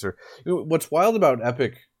Embracer. What's wild about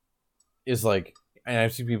Epic is like, and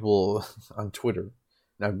I've seen people on Twitter.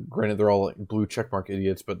 Now, granted, they're all like blue checkmark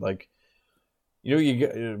idiots, but like,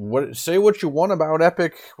 say what you want about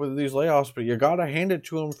Epic with these layoffs, but you gotta hand it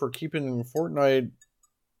to them for keeping Fortnite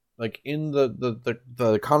like in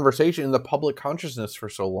the conversation, in the public consciousness for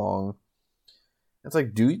so long. It's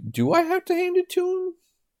like, do I have to hand it to them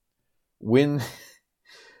when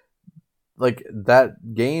like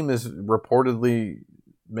that game is reportedly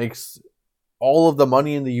makes all of the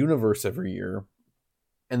money in the universe every year,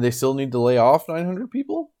 and they still need to lay off 900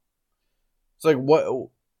 people? It's like,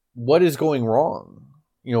 what is going wrong?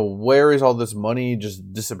 Where is all this money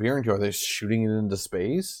just disappearing to? Are they shooting it into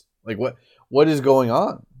space? Like, what is going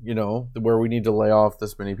on? Where we need to lay off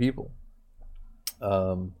this many people.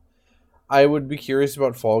 I would be curious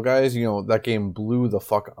about Fall Guys. That game blew the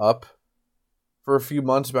fuck up for a few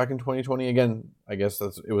months back in 2020. Again, I guess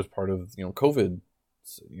it was part of COVID.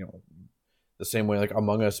 The same way like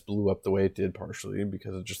Among Us blew up the way it did, partially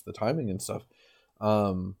because of just the timing and stuff.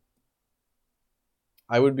 I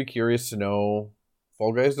would be curious to know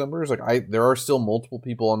Fall Guys numbers. Like there are still multiple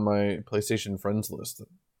people on my PlayStation friends list that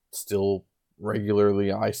still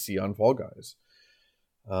regularly I see on Fall Guys.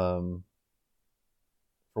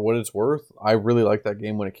 For what it's worth, I really liked that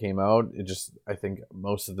game when it came out. I think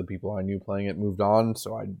most of the people I knew playing it moved on,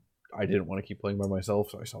 so I didn't want to keep playing by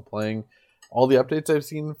myself, so I stopped playing. All the updates I've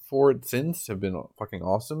seen for it since have been fucking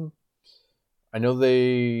awesome. I know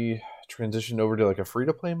they transitioned over to like a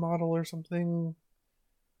free-to-play model or something.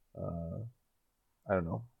 I don't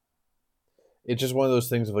know. It's just one of those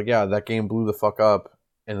things of like, yeah, that game blew the fuck up,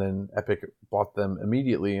 and then Epic bought them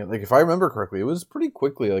immediately. Like, if I remember correctly, it was pretty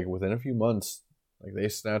quickly, like within a few months, like they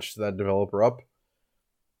snatched that developer up,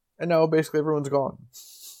 and now basically everyone's gone.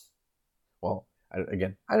 Well,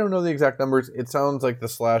 I don't know the exact numbers. It sounds like the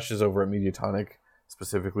slashes over at Mediatonic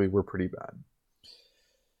specifically were pretty bad.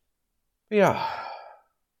 Yeah,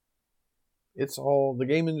 it's all, the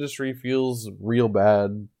game industry feels real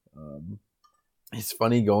bad. It's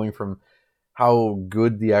funny going from how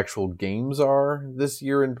good the actual games are this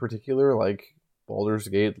year in particular, like Baldur's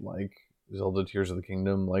Gate, like Zelda Tears of the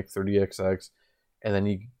Kingdom, like 30XX, and then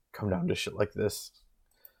you come down to shit like this.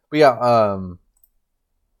 But yeah,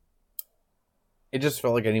 it just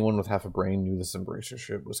felt like anyone with half a brain knew this Embracer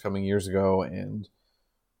shit was coming years ago, and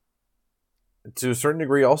to a certain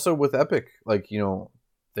degree also with Epic. Like,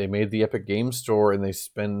 they made the Epic Game Store and they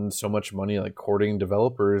spend so much money like courting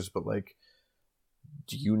developers, but like,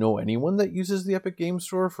 do you know anyone that uses the Epic Game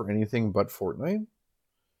Store for anything but Fortnite?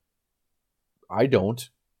 I don't.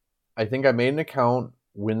 I think I made an account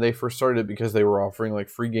when they first started because they were offering like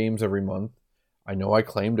free games every month. I know I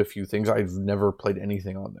claimed a few things. I've never played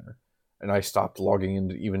anything on there. And I stopped logging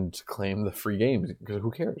in even to claim the free games because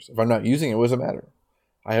who cares? If I'm not using it, what does it matter?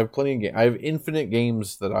 I have plenty of games. I have infinite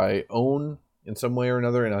games that I own in some way or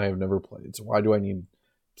another, and I have never played. So why do I need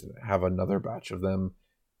to have another batch of them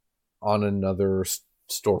on another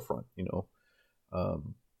storefront? And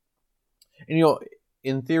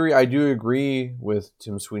in theory, I do agree with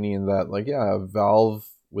Tim Sweeney in that, like, yeah, Valve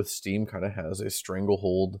with Steam kind of has a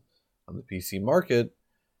stranglehold on the PC market.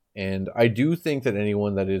 And I do think that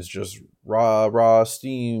anyone that is just raw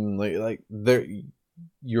Steam, like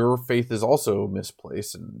your faith is also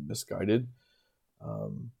misplaced and misguided.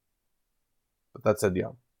 But that said,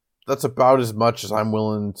 yeah, that's about as much as I'm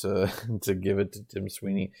willing to to give it to Tim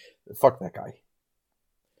Sweeney. Fuck that guy.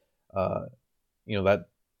 That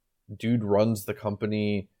dude runs the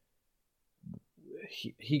company.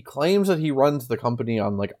 He claims that he runs the company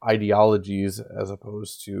on like ideologies as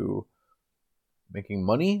opposed to making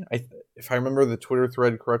money. If I remember the Twitter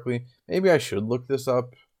thread correctly, maybe I should look this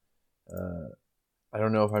up. I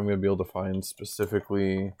don't know if I'm going to be able to find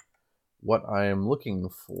specifically what I am looking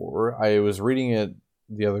for. I was reading it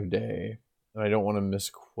the other day, and I don't want to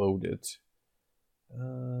misquote it.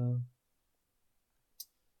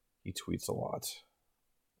 He tweets a lot.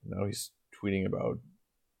 Now he's tweeting about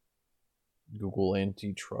Google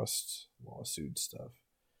antitrust lawsuit stuff.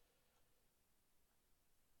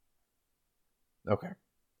 Okay.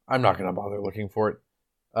 I'm not going to bother looking for it.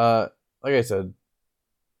 Like I said,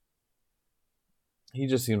 he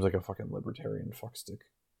just seems like a fucking libertarian fuckstick.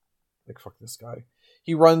 Like, fuck this guy.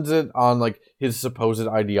 He runs it on like his supposed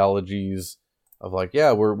ideologies of like,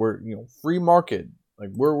 yeah, we're free market. Like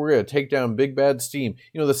we're gonna take down big bad Steam.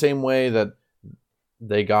 The same way that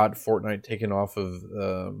they got Fortnite taken off of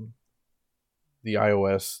the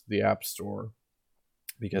iOS, the App Store,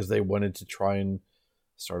 because they wanted to try and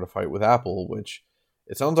start a fight with Apple, which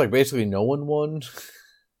it sounds like basically no one won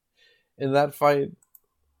in that fight.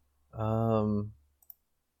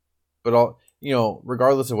 But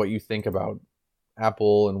regardless of what you think about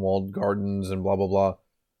Apple and walled gardens and blah blah blah,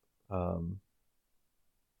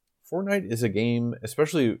 Fortnite is a game,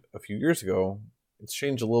 especially a few years ago. It's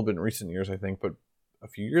changed a little bit in recent years, I think, but a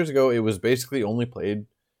few years ago, it was basically only played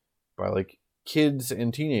by like kids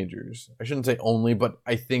and teenagers. I shouldn't say only, but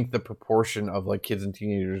I think the proportion of like kids and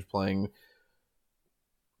teenagers playing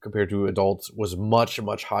compared to adults was much,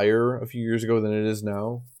 much higher a few years ago than it is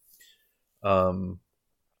now.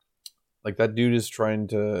 Like that dude is trying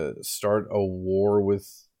to start a war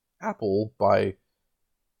with Apple by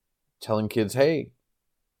telling kids, hey,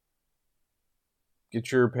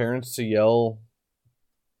 get your parents to yell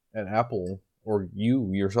at Apple, or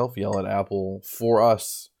you yourself yell at Apple for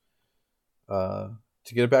us to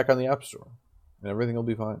get it back on the App Store, and everything will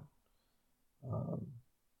be fine.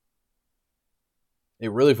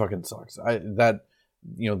 It really fucking sucks. The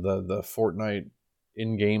Fortnite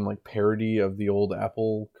in-game like parody of the old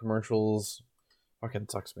Apple commercials fucking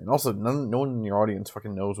sucks, man. Also, no one in your audience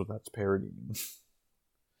fucking knows what that's parodying.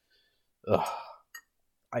 Ugh.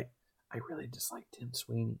 I really dislike Tim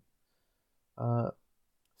Sweeney.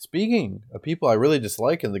 Speaking of people I really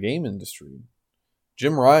dislike in the game industry,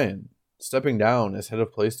 Jim Ryan stepping down as head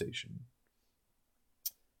of PlayStation.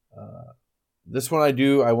 This one I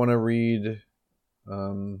want to read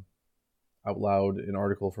out loud an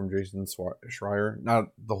article from Jason Schreier. Not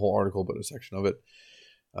the whole article, but a section of it.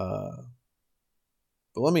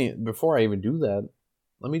 But before I even do that,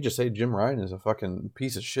 let me just say Jim Ryan is a fucking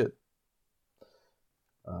piece of shit.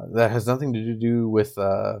 That has nothing to do with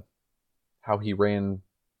how he ran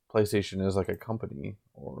PlayStation as like a company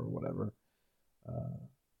or whatever.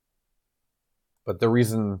 But the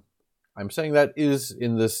reason I'm saying that is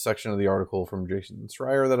in this section of the article from Jason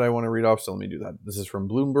Schreier that I want to read off, so let me do that. This is from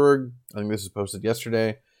Bloomberg. I think this is posted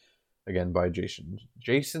yesterday, again by Jason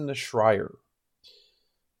Schreier.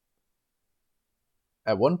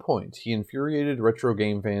 At one point, he infuriated retro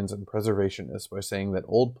game fans and preservationists by saying that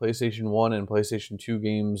old PlayStation 1 and PlayStation 2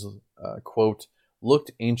 games, quote,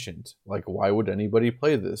 looked ancient, like why would anybody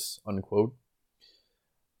play this, unquote.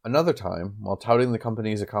 Another time, while touting the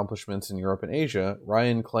company's accomplishments in Europe and Asia,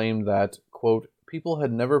 Ryan claimed that, quote, people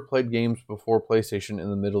had never played games before PlayStation in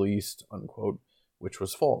the Middle East, unquote, which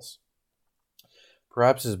was false.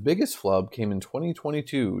 Perhaps his biggest flub came in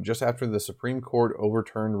 2022, just after the Supreme Court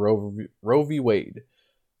overturned Roe v. Wade.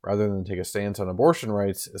 Rather than take a stance on abortion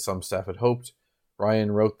rights, as some staff had hoped,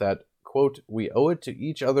 Ryan wrote that, quote, we owe it to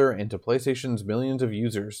each other and to PlayStation's millions of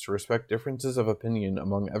users to respect differences of opinion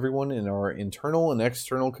among everyone in our internal and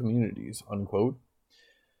external communities, unquote.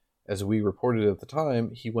 As we reported at the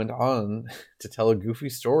time, he went on to tell a goofy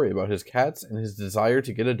story about his cats and his desire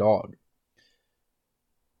to get a dog.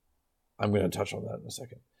 I'm going to touch on that in a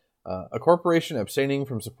second. A corporation abstaining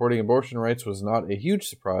from supporting abortion rights was not a huge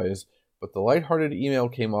surprise, but the lighthearted email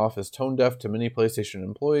came off as tone-deaf to many PlayStation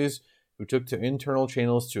employees who took to internal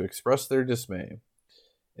channels to express their dismay.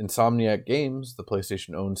 Insomniac Games, the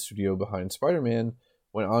PlayStation-owned studio behind Spider-Man,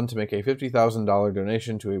 went on to make a $50,000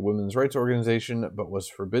 donation to a women's rights organization, but was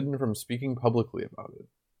forbidden from speaking publicly about it.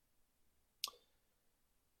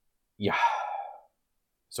 Yeah.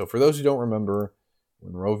 So for those who don't remember,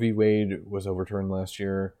 when Roe v. Wade was overturned last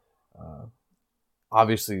year,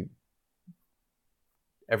 obviously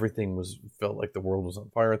everything felt like the world was on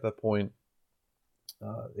fire at that point.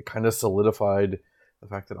 It kind of solidified the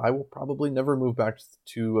fact that I will probably never move back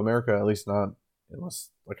to America, at least not unless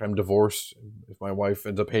like I'm divorced. If my wife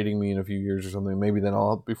ends up hating me in a few years or something, maybe then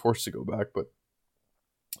I'll be forced to go back. But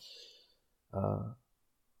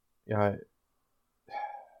yeah,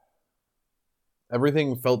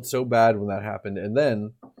 everything felt so bad when that happened. And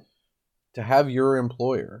then to have your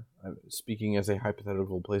employer, speaking as a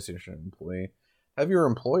hypothetical PlayStation employee, have your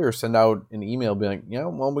employer send out an email being like, yeah,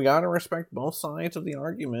 well, we got to respect both sides of the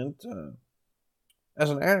argument. As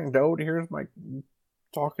an anecdote, here's me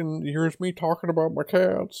talking about my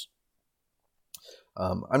cats.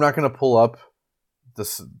 I'm not going to pull up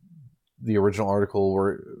the original article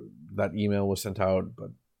where that email was sent out, but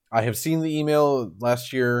I have seen the email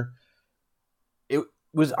last year. It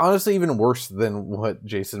was honestly even worse than what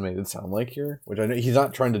Jason made it sound like here, which I know he's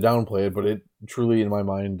not trying to downplay it, but it truly, in my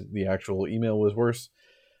mind, the actual email was worse.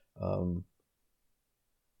 To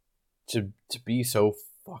be so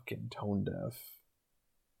fucking tone deaf.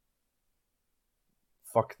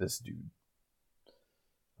 Fuck this dude.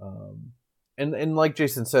 And like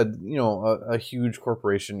Jason said, you know, a huge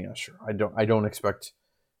corporation, yeah, sure. I don't expect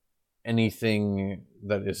anything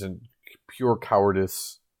that isn't pure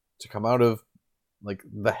cowardice to come out of like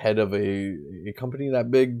the head of a company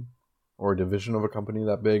that big or a division of a company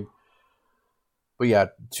that big. But yeah,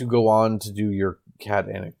 to go on to do your cat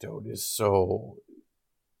anecdote is so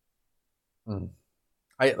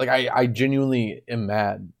I genuinely am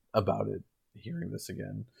mad about it hearing this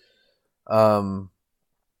again.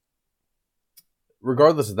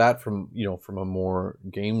 Regardless of that, from a more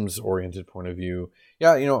games oriented point of view,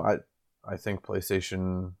 yeah, I think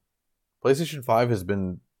PlayStation 5 has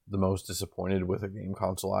been the most disappointed with a game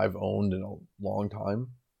console I've owned in a long time.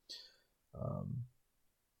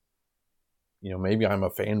 Maybe I'm a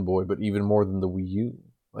fanboy, but even more than the Wii U.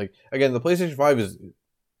 Like, again, the PlayStation 5 is,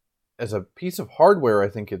 as a piece of hardware, I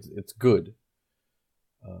think it's good.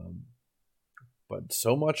 But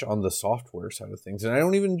so much on the software side of things, and I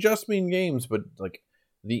don't even just mean games, but like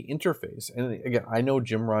the interface. And again, I know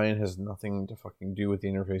Jim Ryan has nothing to fucking do with the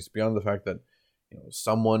interface beyond the fact that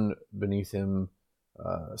someone beneath him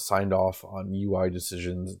signed off on UI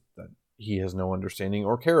decisions that he has no understanding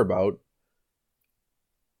or care about.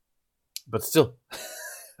 But still,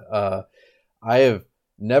 I have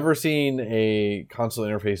never seen a console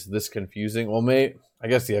interface this confusing. Well, I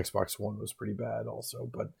guess the Xbox One was pretty bad also,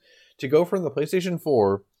 but to go from the PlayStation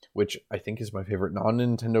 4, which I think is my favorite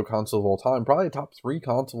non-Nintendo console of all time, probably a top 3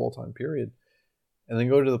 console of all time, period, and then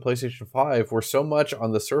go to the PlayStation 5, where so much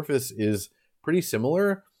on the surface is pretty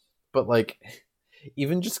similar, but like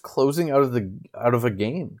even just closing out of a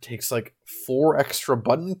game takes like 4 extra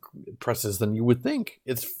button presses than you would think.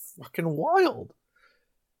 It's fucking wild.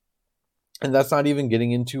 And that's not even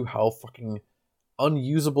getting into how fucking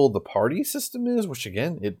unusable the party system is, which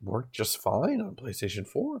again, it worked just fine on PlayStation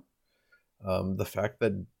 4. The fact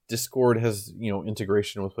that Discord has,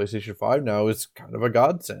 integration with PlayStation 5 now is kind of a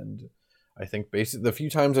godsend. I think basically the few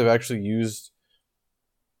times I've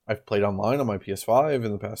played online on my PS5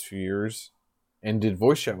 in the past few years and did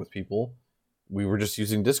voice chat with people, we were just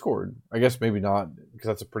using Discord. I guess maybe not, because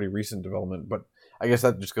that's a pretty recent development, but I guess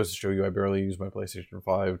that just goes to show you I barely use my PlayStation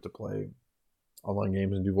 5 to play online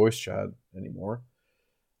games and do voice chat anymore.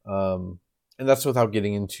 And that's without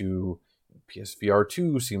getting into PSVR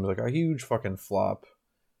 2 seems like a huge fucking flop.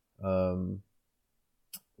 What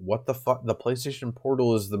the fuck? The PlayStation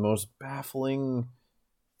Portal is the most baffling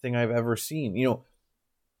thing I've ever seen.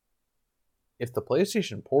 If the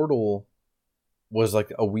PlayStation Portal was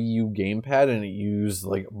like a Wii U gamepad and it used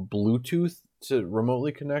like Bluetooth to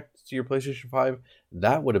remotely connect to your PlayStation 5,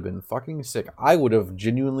 that would have been fucking sick. I would have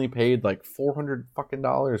genuinely paid like $400 fucking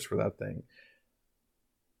dollars for that thing.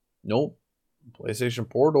 Nope. PlayStation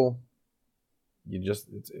Portal. It's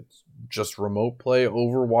just remote play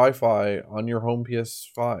over Wi-Fi on your home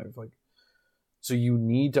PS5. Like, so you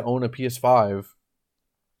need to own a PS5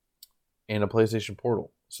 and a PlayStation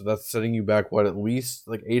Portal. So that's setting you back at least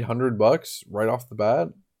like $800 right off the bat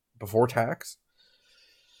before tax.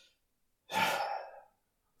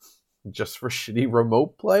 Just for shitty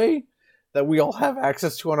remote play that we all have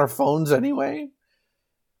access to on our phones anyway.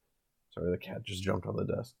 Sorry, the cat just jumped on the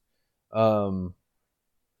desk.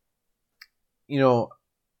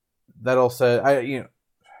 That all said,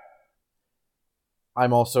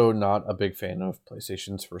 I'm also not a big fan of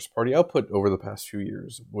PlayStation's first party output over the past few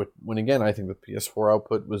years. When again, I think the PS4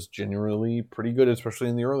 output was generally pretty good, especially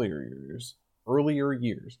in the earlier years.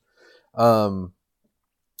 I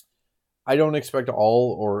don't expect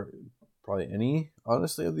all or probably any,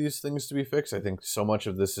 honestly, of these things to be fixed. I think so much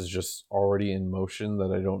of this is just already in motion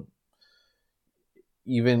that I don't.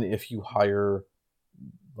 Even if you hire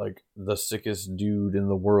like the sickest dude in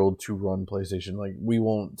the world to run PlayStation, like we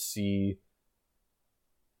won't see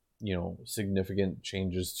significant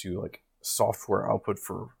changes to like software output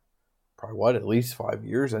for probably at least 5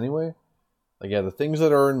 years anyway. Like, yeah, the things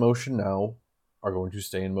that are in motion now are going to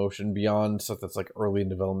stay in motion beyond stuff that's like early in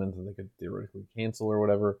development that they could theoretically cancel or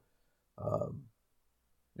whatever.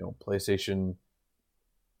 PlayStation,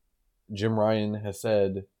 Jim Ryan has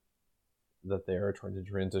said that they are trying to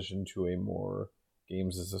transition to a more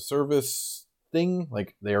games as a service thing.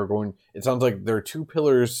 Like it sounds like their two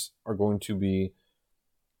pillars are going to be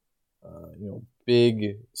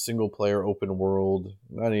big single player open world,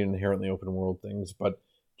 not even inherently open world things, but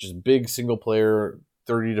just big single player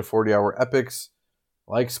 30 to 40 hour epics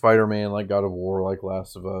like Spider-Man, like God of War, like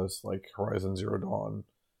Last of Us, like Horizon Zero Dawn,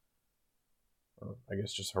 or I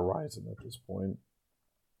guess just Horizon at this point,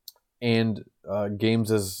 and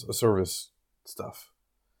games as a service stuff.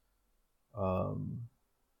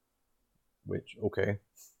 Which, okay.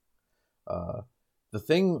 The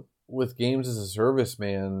thing with games as a service,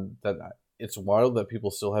 man, that it's wild that people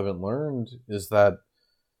still haven't learned is that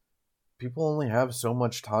people only have so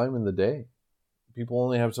much time in the day. People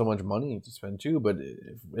only have so much money to spend too, but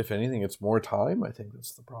if anything, it's more time. I think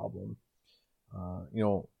that's the problem.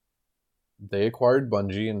 They acquired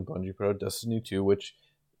Bungie, and Bungie put out Destiny 2, which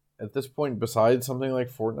at this point, besides something like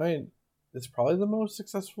Fortnite, is probably the most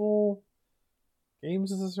successful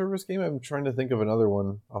games as a service game. I'm trying to think of another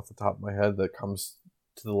one off the top of my head that comes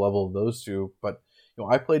to the level of those two. But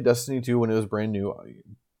I played Destiny 2 when it was brand new,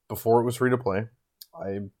 before it was free to play.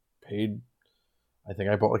 I think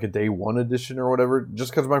I bought like a day one edition or whatever,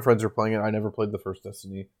 just because my friends are playing it. I never played the first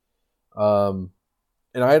Destiny. And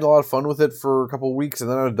I had a lot of fun with it for a couple of weeks, and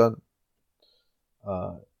then I was done.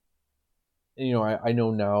 I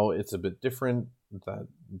know now it's a bit different, that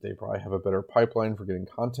they probably have a better pipeline for getting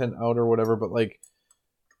content out or whatever, but like,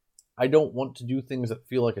 I don't want to do things that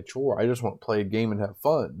feel like a chore. I just want to play a game and have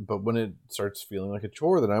fun. But when it starts feeling like a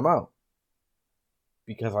chore, then I'm out.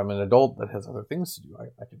 Because I'm an adult that has other things to do.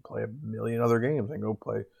 I can play a million other games. I can go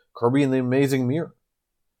play Kirby and the Amazing Mirror.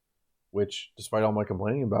 Which, despite all my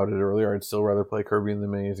complaining about it earlier, I'd still rather play Kirby and the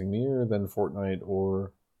Amazing Mirror than Fortnite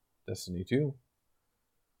or Destiny 2.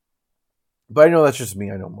 But I know that's just me.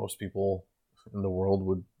 I know most people in the world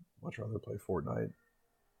would much rather play Fortnite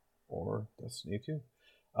or Destiny 2.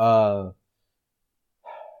 But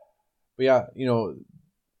yeah, and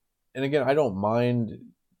again, I don't mind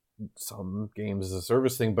some games as a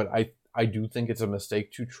service thing, but I do think it's a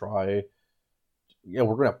mistake to try. Yeah,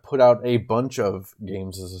 we're going to put out a bunch of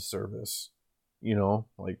games as a service.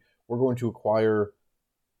 Like we're going to acquire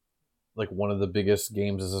like one of the biggest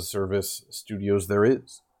games as a service studios there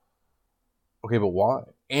is. Okay, but why?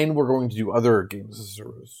 And we're going to do other games as a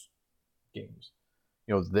service games.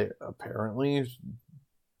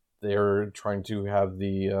 They're trying to have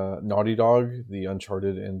the Naughty Dog, the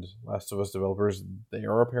Uncharted and Last of Us developers. They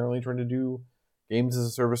are apparently trying to do games as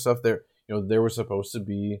a service stuff. There was supposed to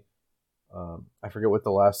be, I forget what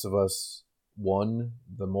the Last of Us 1,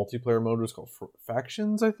 the multiplayer mode was called,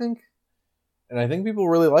 Factions, I think. And I think people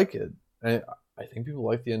really like it. And I think people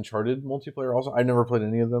like the Uncharted multiplayer also. I never played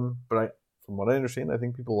any of them, but from what I understand, I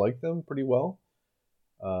think people like them pretty well.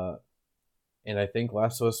 And I think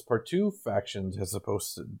Last of Us Part 2 factions has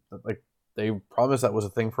supposed to, like, they promised that was a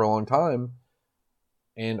thing for a long time.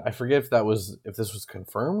 And I forget if this was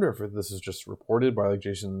confirmed or if this is just reported by like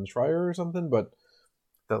Jason Schreier or something, but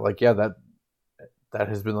that like, yeah, that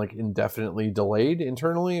has been like indefinitely delayed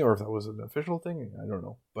internally, or if that was an official thing, I don't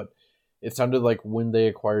know. But it sounded like when they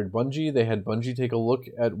acquired Bungie, they had Bungie take a look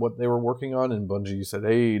at what they were working on, and Bungie said,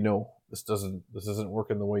 "Hey, no, this isn't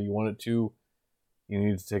working the way you want it to. You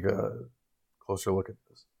need to take a closer look at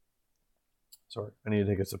this." Sorry, I need to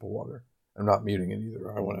take a sip of water. I'm not muting it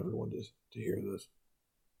either. I want everyone to hear this.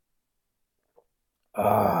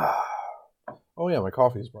 Ah. Oh yeah, my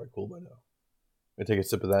coffee is probably cool by now. I'm gonna take a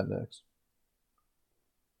sip of that next.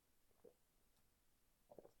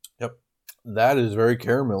 Yep. That is very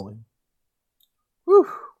caramelly. Whew.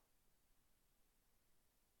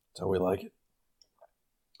 That's how we like it.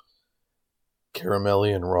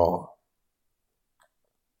 Caramelly and raw.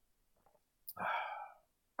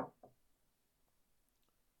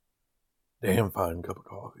 Damn fine cup of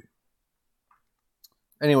coffee.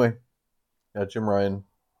 Anyway, yeah, Jim Ryan,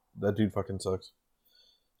 that dude fucking sucks.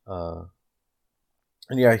 And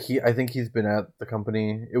yeah, I think he's been at the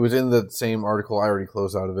company. It was in the same article. I already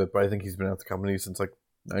closed out of it, but I think he's been at the company since like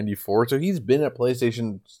 '94. So he's been at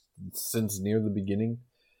PlayStation since near the beginning.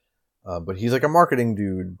 But he's like a marketing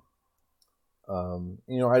dude.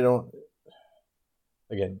 I don't.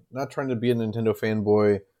 Again, not trying to be a Nintendo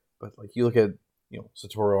fanboy, but like you look at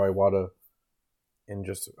Satoru Iwata and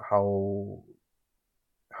just how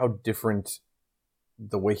different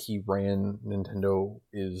the way he ran Nintendo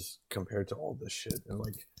is compared to all this shit. And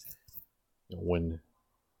like, when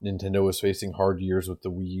Nintendo was facing hard years with the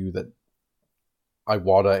Wii U, that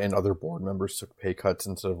Iwata and other board members took pay cuts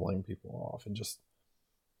instead of laying people off, and just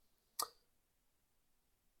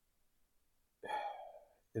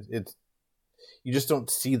it's you just don't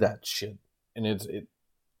see that shit. And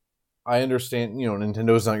I understand,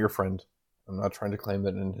 Nintendo is not your friend. I'm not trying to claim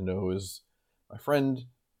that Nintendo is my friend.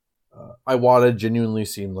 Iwata genuinely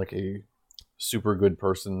seemed like a super good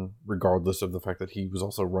person, regardless of the fact that he was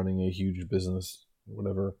also running a huge business,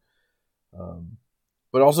 whatever.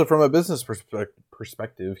 But also from a business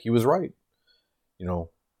perspective, he was right.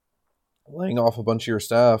 Laying off a bunch of your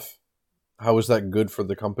staff, how is that good for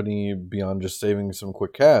the company beyond just saving some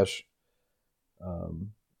quick cash?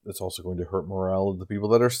 It's also going to hurt morale of the people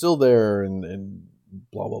that are still there, and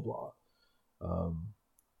blah, blah, blah.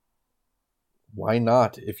 Why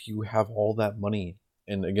not, if you have all that money?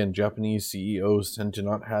 And again, Japanese CEOs tend to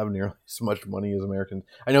not have nearly as much money as Americans.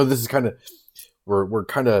 I know this is kind of, we're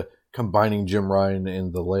kind of combining Jim Ryan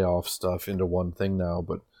and the layoff stuff into one thing now,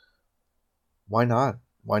 but why not?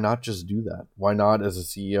 Why not just do that? Why not, as a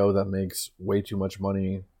CEO that makes way too much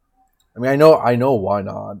money? I mean, I know why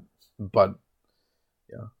not, but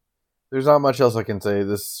yeah, there's not much else I can say.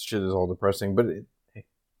 This shit is all depressing, but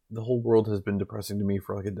the whole world has been depressing to me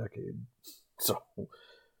for like a decade. So,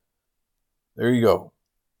 there you go.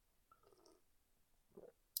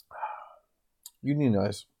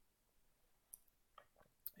 Unionize.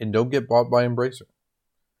 And don't get bought by Embracer.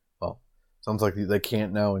 Well, sounds like they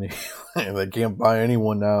can't now. They can't buy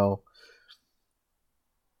anyone now.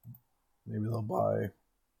 Maybe they'll buy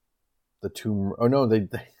the Tomb... Oh, no, they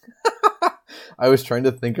I was trying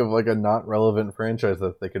to think of like a not relevant franchise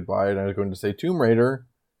that they could buy, and I was going to say Tomb Raider.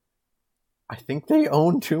 I think they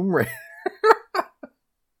own Tomb Raider.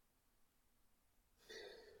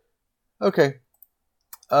 Okay.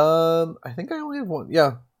 I think I only have one.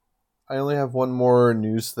 Yeah. I only have one more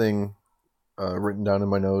news thing written down in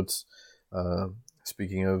my notes.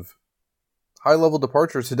 Speaking of high-level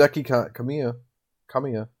departures, Hideki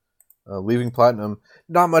Kamiya leaving Platinum.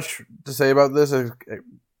 Not much to say about this,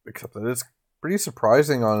 except that it's pretty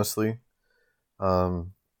surprising, honestly.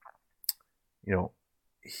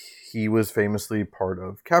 He was famously part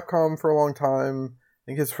of Capcom for a long time.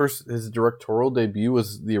 I think his directorial debut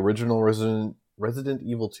was the original Resident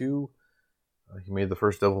Evil 2. He made the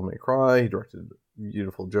first Devil May Cry. He directed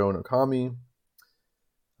Beautiful Joe and Okami.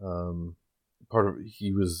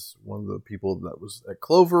 He was one of the people that was at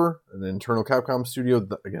Clover, an internal Capcom studio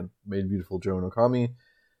that again made Beautiful Joe and Okami.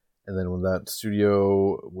 And then when that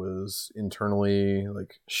studio was internally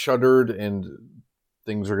like shuttered and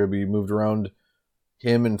things are going to be moved around,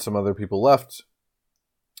 him and some other people left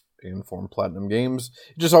and formed Platinum Games.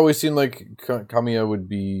 It just always seemed like Kamiya would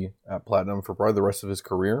be at Platinum for probably the rest of his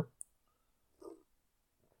career.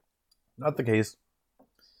 Not the case,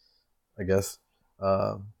 I guess.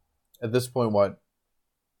 At this point, what?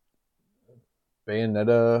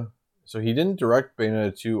 Bayonetta... So he didn't direct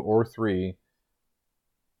Bayonetta 2 or 3.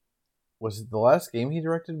 was the last game he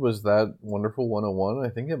directed, was that Wonderful 101? I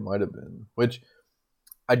think it might have been. Which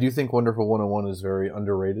I do think Wonderful 101 is very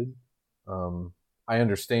underrated. I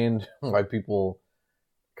understand why people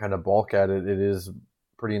kind of balk at it. It is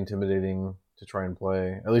pretty intimidating to try and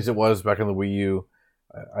play. At least it was back on the Wii U.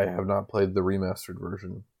 I have not played the remastered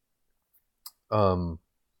version. Not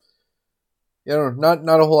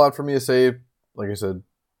a whole lot for me to say. Like I said,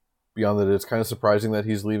 beyond that, it's kind of surprising that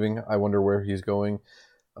he's leaving. I wonder where he's going.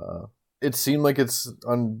 It seemed like it's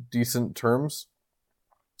on decent terms.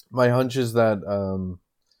 My hunch is that,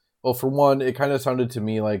 well, for one, it kind of sounded to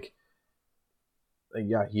me like,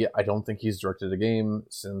 I don't think he's directed a game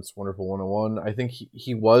since Wonderful 101. I think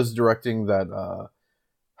he was directing that, I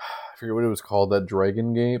forget what it was called, that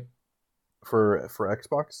Dragon game for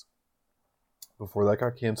Xbox before that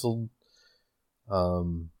got canceled.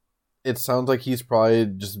 It sounds like he's probably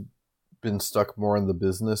just been stuck more on the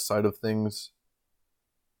business side of things,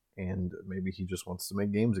 and maybe he just wants to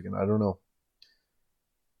make games again. I don't know.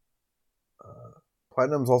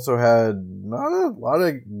 Platinum's also had not a lot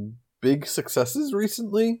of big successes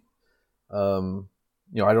recently. I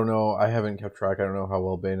don't know. I haven't kept track. I don't know how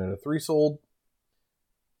well Bayonetta 3 sold.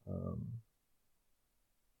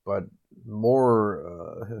 But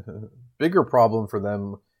more bigger problem for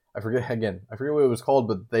them. I forget what it was called,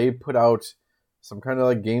 but they put out some kind of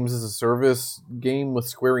like games as a service game with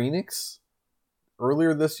Square Enix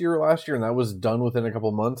earlier this year, last year, and that was done within a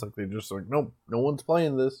couple months. Like they just like, nope, no one's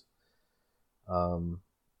playing this.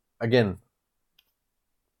 Again,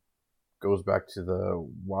 goes back to the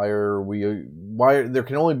why there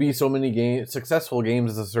can only be so many successful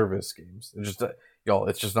games as a service games. It's just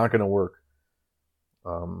it's just not going to work.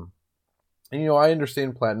 And I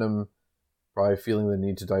understand Platinum probably feeling the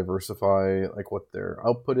need to diversify like what their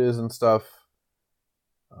output is and stuff.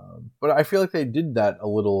 But I feel like they did that a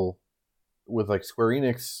little with like Square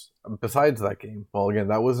Enix besides that game. Well, again,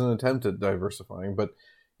 that was an attempt at diversifying, but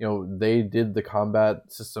they did the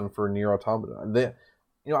combat system for Nier Automata.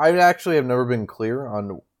 I actually have never been clear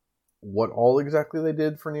on what all exactly they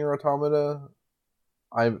did for Nier Automata.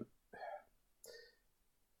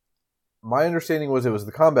 My understanding was it was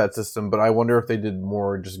the combat system, but I wonder if they did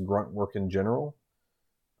more just grunt work in general.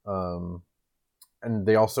 And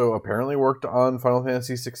they also apparently worked on Final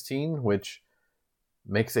Fantasy 16, which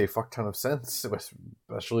makes a fuck ton of sense,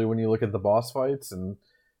 especially when you look at the boss fights. And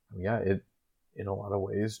it in a lot of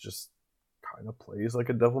ways just kind of plays like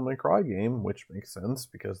a Devil May Cry game, which makes sense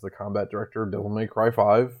because the combat director of Devil May Cry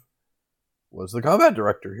 5 was the combat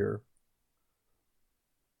director here.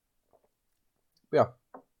 But yeah,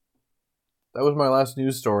 that was my last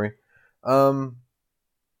news story.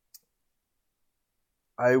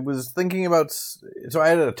 I was thinking about, so I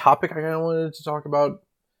had a topic I kind of wanted to talk about.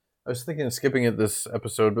 I was thinking of skipping it this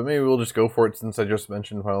episode, but maybe we'll just go for it since I just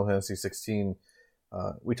mentioned Final Fantasy 16.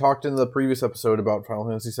 We talked in the previous episode about Final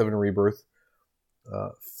Fantasy VII Rebirth.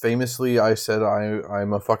 Famously, I said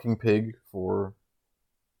I'm a fucking pig for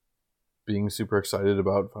being super excited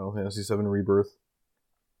about Final Fantasy VII Rebirth.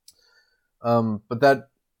 But that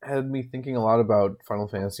had me thinking a lot about Final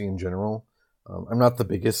Fantasy in general. I'm not the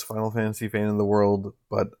biggest Final Fantasy fan in the world,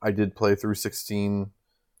 but I did play through 16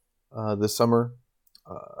 this summer.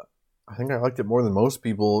 I think I liked it more than most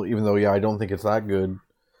people, even though, I don't think it's that good.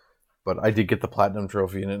 But I did get the Platinum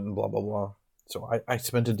Trophy in it and blah, blah, blah. So I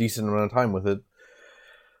spent a decent amount of time with it.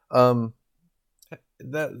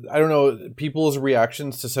 That I don't know, people's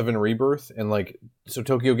reactions to 7 Rebirth, and so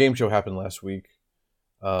Tokyo Game Show happened last week.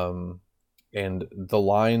 And the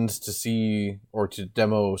lines to see or to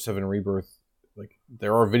demo 7 Rebirth,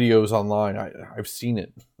 there are videos online. I've seen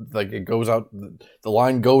it. It goes out, the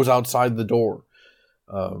line goes outside the door.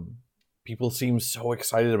 People seem so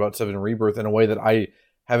excited about 7 Rebirth in a way that I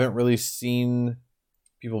haven't really seen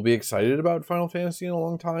people be excited about Final Fantasy in a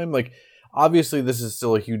long time. Obviously, this is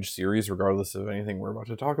still a huge series, regardless of anything we're about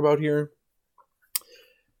to talk about here.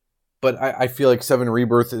 But I feel like 7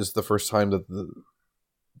 Rebirth is the first time that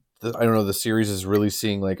the series is really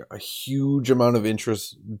seeing a huge amount of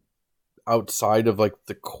interest outside of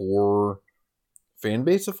the core fan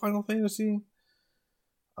base of Final Fantasy.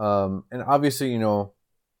 And obviously,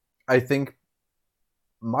 I think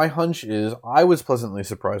my hunch is I was pleasantly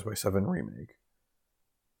surprised by 7 Remake.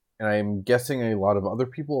 And I'm guessing a lot of other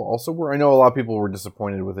people also were. I know a lot of people were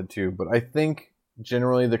disappointed with it too, but I think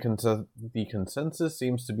generally the consensus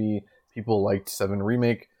seems to be people liked 7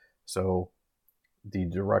 Remake. So the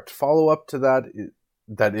direct follow-up to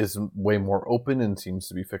that is way more open and seems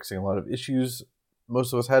to be fixing a lot of issues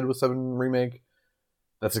most of us had with 7 Remake.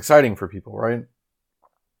 That's exciting for people, right?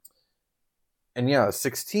 And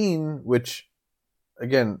 16, which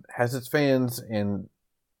again has its fans, and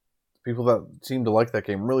People that seem to like that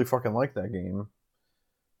game really fucking like that game.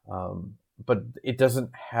 But it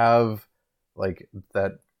doesn't have like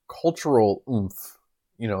that cultural oomph.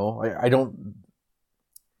 You know, I don't.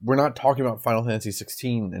 We're not talking about Final Fantasy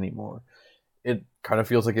 16 anymore. It kind of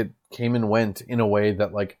feels like it came and went in a way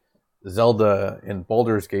that like Zelda and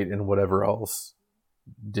Baldur's Gate and whatever else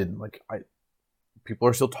didn't. Like people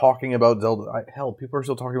are still talking about Zelda. Hell, people are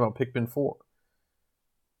still talking about Pikmin 4.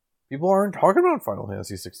 People aren't talking about Final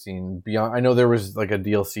Fantasy 16 beyond. I know there was like a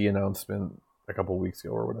DLC announcement a couple weeks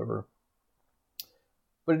ago or whatever.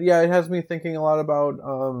 But yeah, it has me thinking a lot about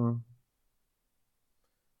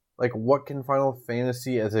like what can Final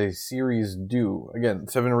Fantasy as a series do? Again,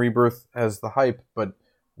 7 Rebirth has the hype, but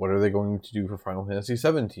what are they going to do for Final Fantasy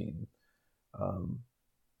 17?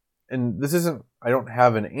 And this isn't, I don't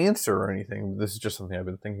have an answer or anything. This is just something I've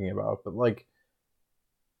been thinking about. But like,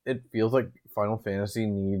 it feels like Final Fantasy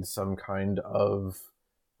needs some kind of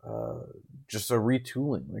just a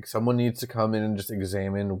retooling. Like someone needs to come in and just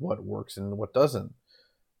examine what works and what doesn't.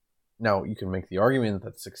 Now, you can make the argument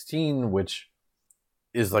that 16, which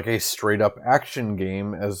is like a straight up action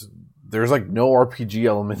game, as there's like no RPG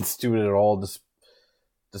elements to it at all,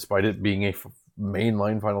 despite it being a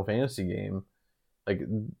mainline Final Fantasy game. Like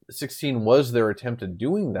 16 was their attempt at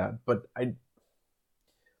doing that, but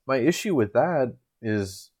my issue with that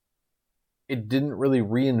is it didn't really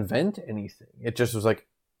reinvent anything. It just was like,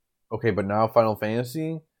 okay, but now Final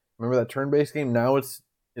Fantasy, remember that turn-based game? Now it's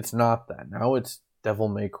not that. Now it's Devil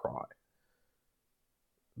May Cry.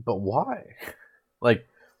 But why? Like,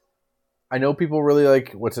 I know people really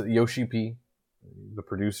like, Yoshi P, the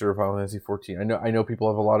producer of Final Fantasy 14. I know people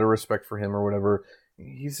have a lot of respect for him or whatever.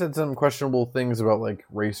 He said some questionable things about like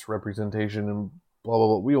race representation and blah blah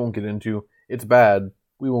blah. We won't get into. It's bad.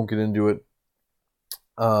 We won't get into it.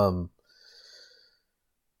 But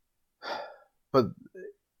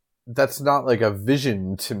that's not like a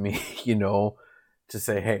vision to me, you know, to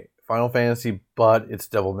say, hey, Final Fantasy, but it's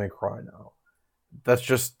Devil May Cry now. That's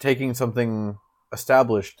just taking something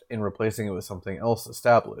established and replacing it with something else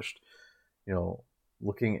established. You know,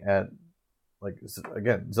 looking at, like,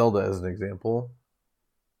 again, Zelda as an example.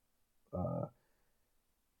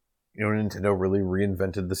 You know, Nintendo really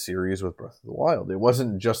reinvented the series with Breath of the Wild. It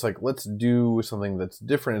wasn't just like, let's do something that's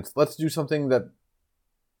different. It's let's do something that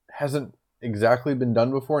hasn't exactly been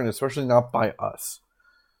done before, and especially not by us.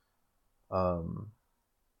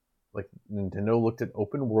 Like, Nintendo looked at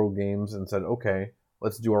open world games and said, okay,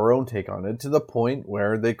 let's do our own take on it, to the point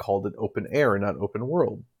where they called it open air and not open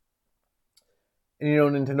world. And, you know,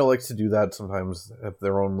 Nintendo likes to do that sometimes at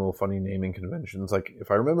their own little funny naming conventions. Like, if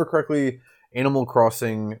I remember correctly, Animal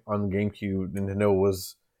Crossing on GameCube, Nintendo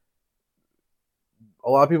was... A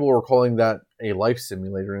lot of people were calling that a life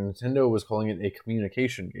simulator, and Nintendo was calling it a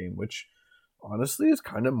communication game, which honestly is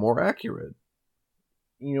kind of more accurate.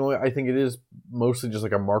 You know, I think it is mostly just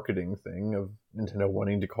like a marketing thing of Nintendo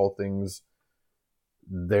wanting to call things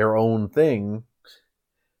their own thing.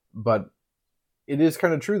 But it is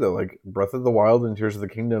kind of true, though. Like, Breath of the Wild and Tears of the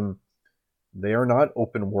Kingdom, they are not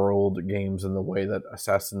open world games in the way that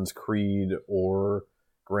Assassin's Creed or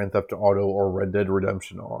Grand Theft Auto or Red Dead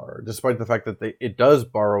Redemption are, despite the fact that it does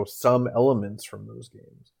borrow some elements from those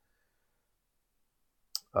games.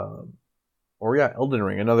 Or yeah, Elden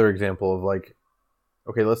Ring, another example of like,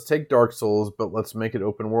 okay, let's take Dark Souls, but let's make it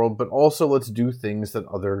open world, but also let's do things that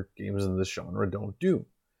other games in this genre don't do.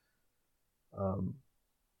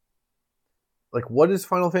 Like, what is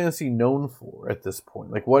Final Fantasy known for at this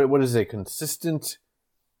point? Like, what is a consistent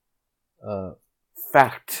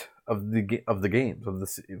fact of the games of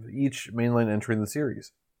each mainline entry in the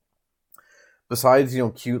series? Besides, you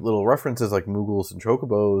know, cute little references like Moogles and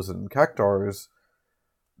Chocobos and Cactars,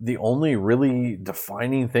 the only really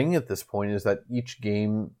defining thing at this point is that each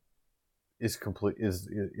game is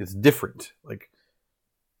different. Like,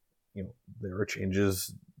 you know, there are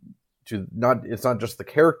changes to it's not just the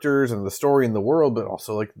characters and the story and the world, but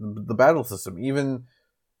also like the battle system. Even,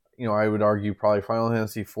 you know, I would argue probably Final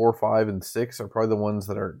Fantasy 4, 5, and 6 are probably the ones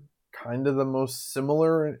that are kind of the most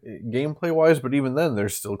similar gameplay wise, but even then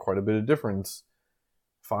there's still quite a bit of difference.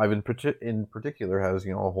 5 in particular has,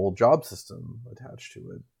 you know, a whole job system attached to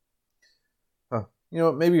it. You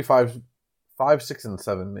know, maybe 5, 6, and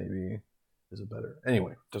 7 maybe is a better.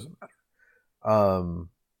 Anyway, doesn't matter.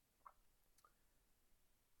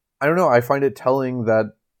 I don't know. I find it telling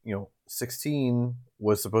that, you know, 16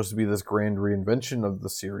 was supposed to be this grand reinvention of the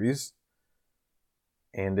series,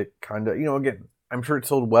 and it kind of, you know, again, I'm sure it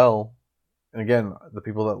sold well, and again, the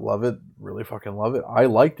people that love it really fucking love it. I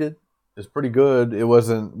liked it. It's pretty good. It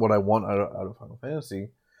wasn't what I want out of Final Fantasy,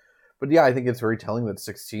 But yeah, I think it's very telling that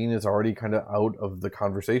 16 is already kind of out of the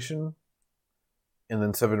conversation. And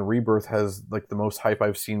then 7 Rebirth has like the most hype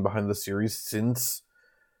I've seen behind the series since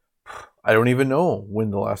I don't even know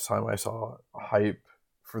when the last time I saw hype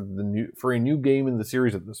for a new game in the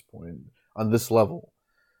series at this point on this level.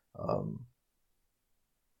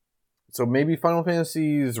 So maybe Final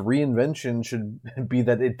Fantasy's reinvention should be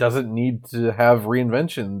that it doesn't need to have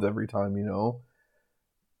reinventions every time, you know?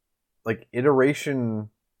 Like, iteration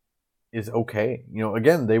is okay. You know,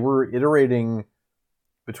 again, they were iterating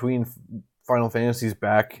between Final Fantasies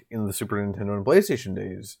back in the Super Nintendo and PlayStation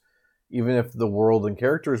days. Even if the world and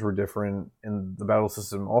characters were different and the battle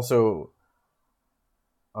system also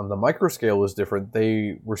on the micro scale was different,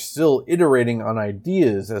 they were still iterating on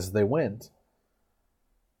ideas as they went.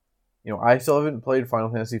 You know, I still haven't played Final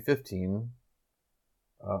Fantasy 15.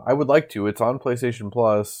 I would like to. It's on PlayStation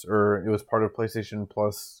Plus, or it was part of PlayStation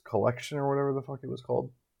Plus Collection, or whatever the fuck it was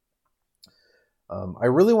called. I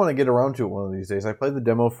really want to get around to it one of these days. I played the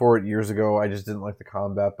demo for it years ago. I just didn't like the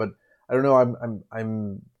combat, but I don't know.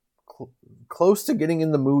 I'm close to getting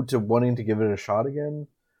in the mood to wanting to give it a shot again.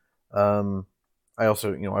 I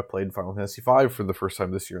also, you know, I played Final Fantasy V for the first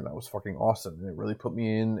time this year, and that was fucking awesome. And it really put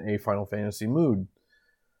me in a Final Fantasy mood.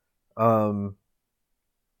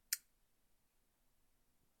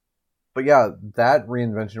 But yeah, that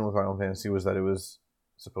reinvention with Final Fantasy was that it was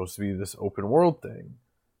supposed to be this open world thing.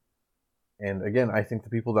 And again, I think the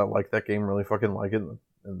people that like that game really fucking like it,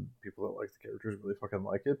 and people that like the characters really fucking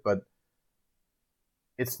like it, but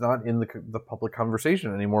it's not in the public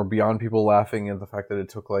conversation anymore beyond people laughing at the fact that it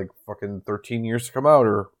took like fucking 13 years to come out,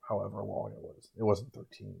 or however long it was. It wasn't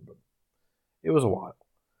 13, but it was a while.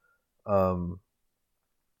 I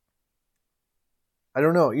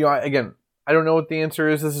don't know. You know, I don't know what the answer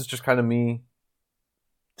is. This is just kind of me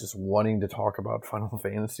just wanting to talk about Final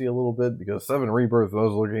Fantasy a little bit because 7 Rebirth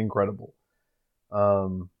was looking incredible. But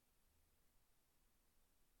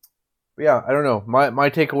yeah, I don't know. My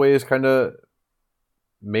takeaway is kind of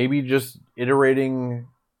maybe just iterating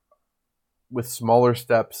with smaller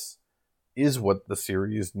steps is what the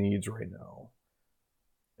series needs right now.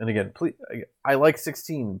 And again, please, I like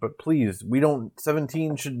 16, but please,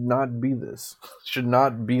 17 should not be this. Should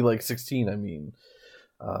not be like 16, I mean.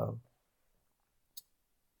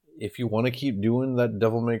 If you want to keep doing that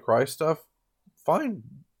Devil May Cry stuff, fine.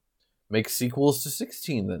 Make sequels to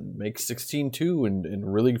 16 then. Make 16 too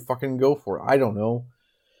and really fucking go for it. I don't know.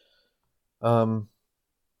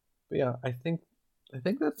 But yeah, I think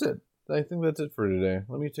that's it. I think that's it for today.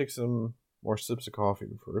 Let me take some more sips of coffee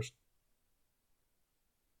first.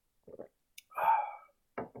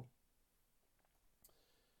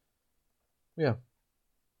 Yeah.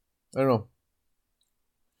 I don't know.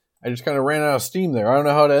 I just kind of ran out of steam there. I don't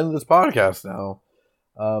know how to end this podcast now.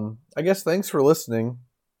 I guess thanks for listening.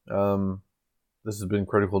 This has been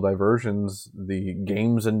Critical Diversions, the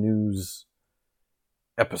games and news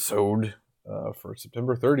episode for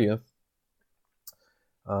September 30th.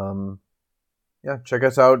 Yeah, check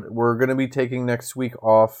us out. We're going to be taking next week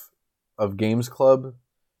off of Games Club.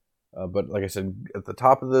 But like I said, at the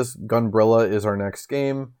top of this, Gunbrella is our next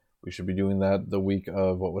game. We should be doing that the week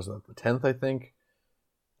of, what was that, the 10th, I think.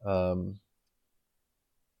 And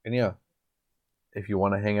yeah, if you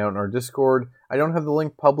want to hang out in our Discord, I don't have the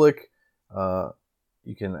link public.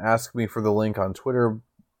 You can ask me for the link on Twitter,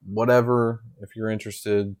 whatever, if you're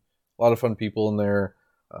interested. A lot of fun people in there.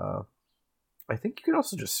 I think you can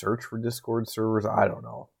also just search for Discord servers. I don't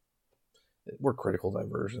know. We're Critical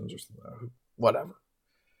Diversions or something. Whatever.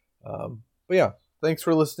 But yeah, thanks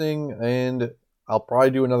for listening, and I'll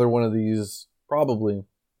probably do another one of these, probably,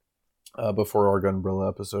 before our Gunbrella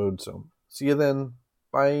episode. So, see you then.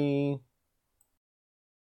 Bye.